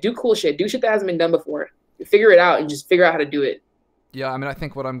 do cool shit, do shit that hasn't been done before. Figure it out and just figure out how to do it. Yeah, I mean, I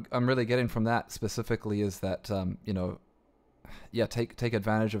think what I'm really getting from that specifically is that take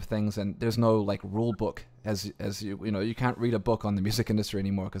advantage of things, and there's no like rule book as you can't read a book on the music industry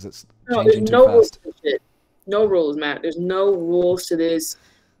anymore because it's changing too fast. No rules, Matt. There's no rules to this.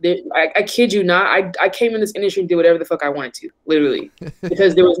 I kid you not. I came in this industry and did whatever the fuck I wanted to, literally,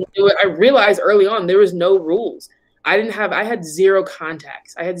 because I realized early on there was no rules. I had zero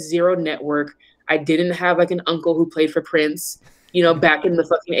contacts. I had zero network. I didn't have like an uncle who played for Prince, back in the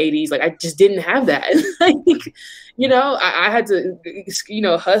fucking 80s. Like, I just didn't have that. I had to,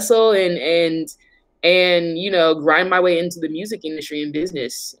 hustle and and, you know, grind my way into the music industry and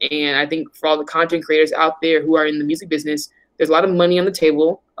business. And I think for all the content creators out there who are in the music business, there's a lot of money on the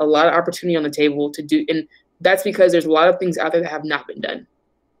table, a lot of opportunity on the table to do. And that's because there's a lot of things out there that have not been done.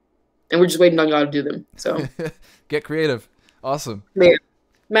 And we're just waiting on y'all to do them. So get creative. Awesome. Man.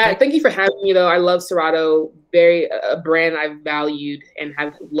 Matt, thank you for having me, though. I love Serato, a brand I've valued and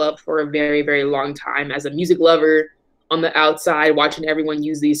have loved for a very, very long time. As a music lover on the outside, watching everyone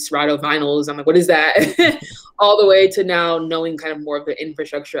use these Serato vinyls, I'm like, what is that? All the way to now knowing kind of more of the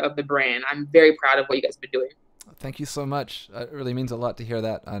infrastructure of the brand. I'm very proud of what you guys have been doing. Thank you so much. It really means a lot to hear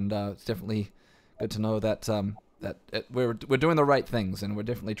that, and it's definitely good to know that we're doing the right things, and we're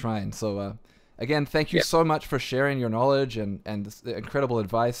definitely trying. So. Again, thank you so much for sharing your knowledge and this incredible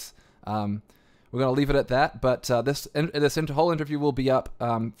advice. We're going to leave it at that, but this whole interview will be up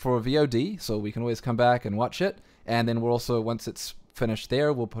for VOD, so we can always come back and watch it. And then we'll also, once it's finished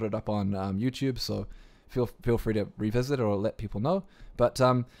there, we'll put it up on YouTube, so feel free to revisit or let people know. But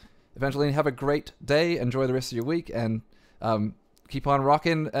Evangeline, have a great day. Enjoy the rest of your week, and keep on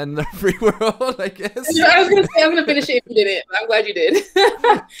rocking in the free world, I guess. Yeah, I was going to say, I'm going to finish it if you didn't. I'm glad you did.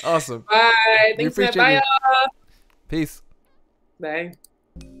 Awesome. Bye. Thanks, man. Bye, y'all. Peace. Bye.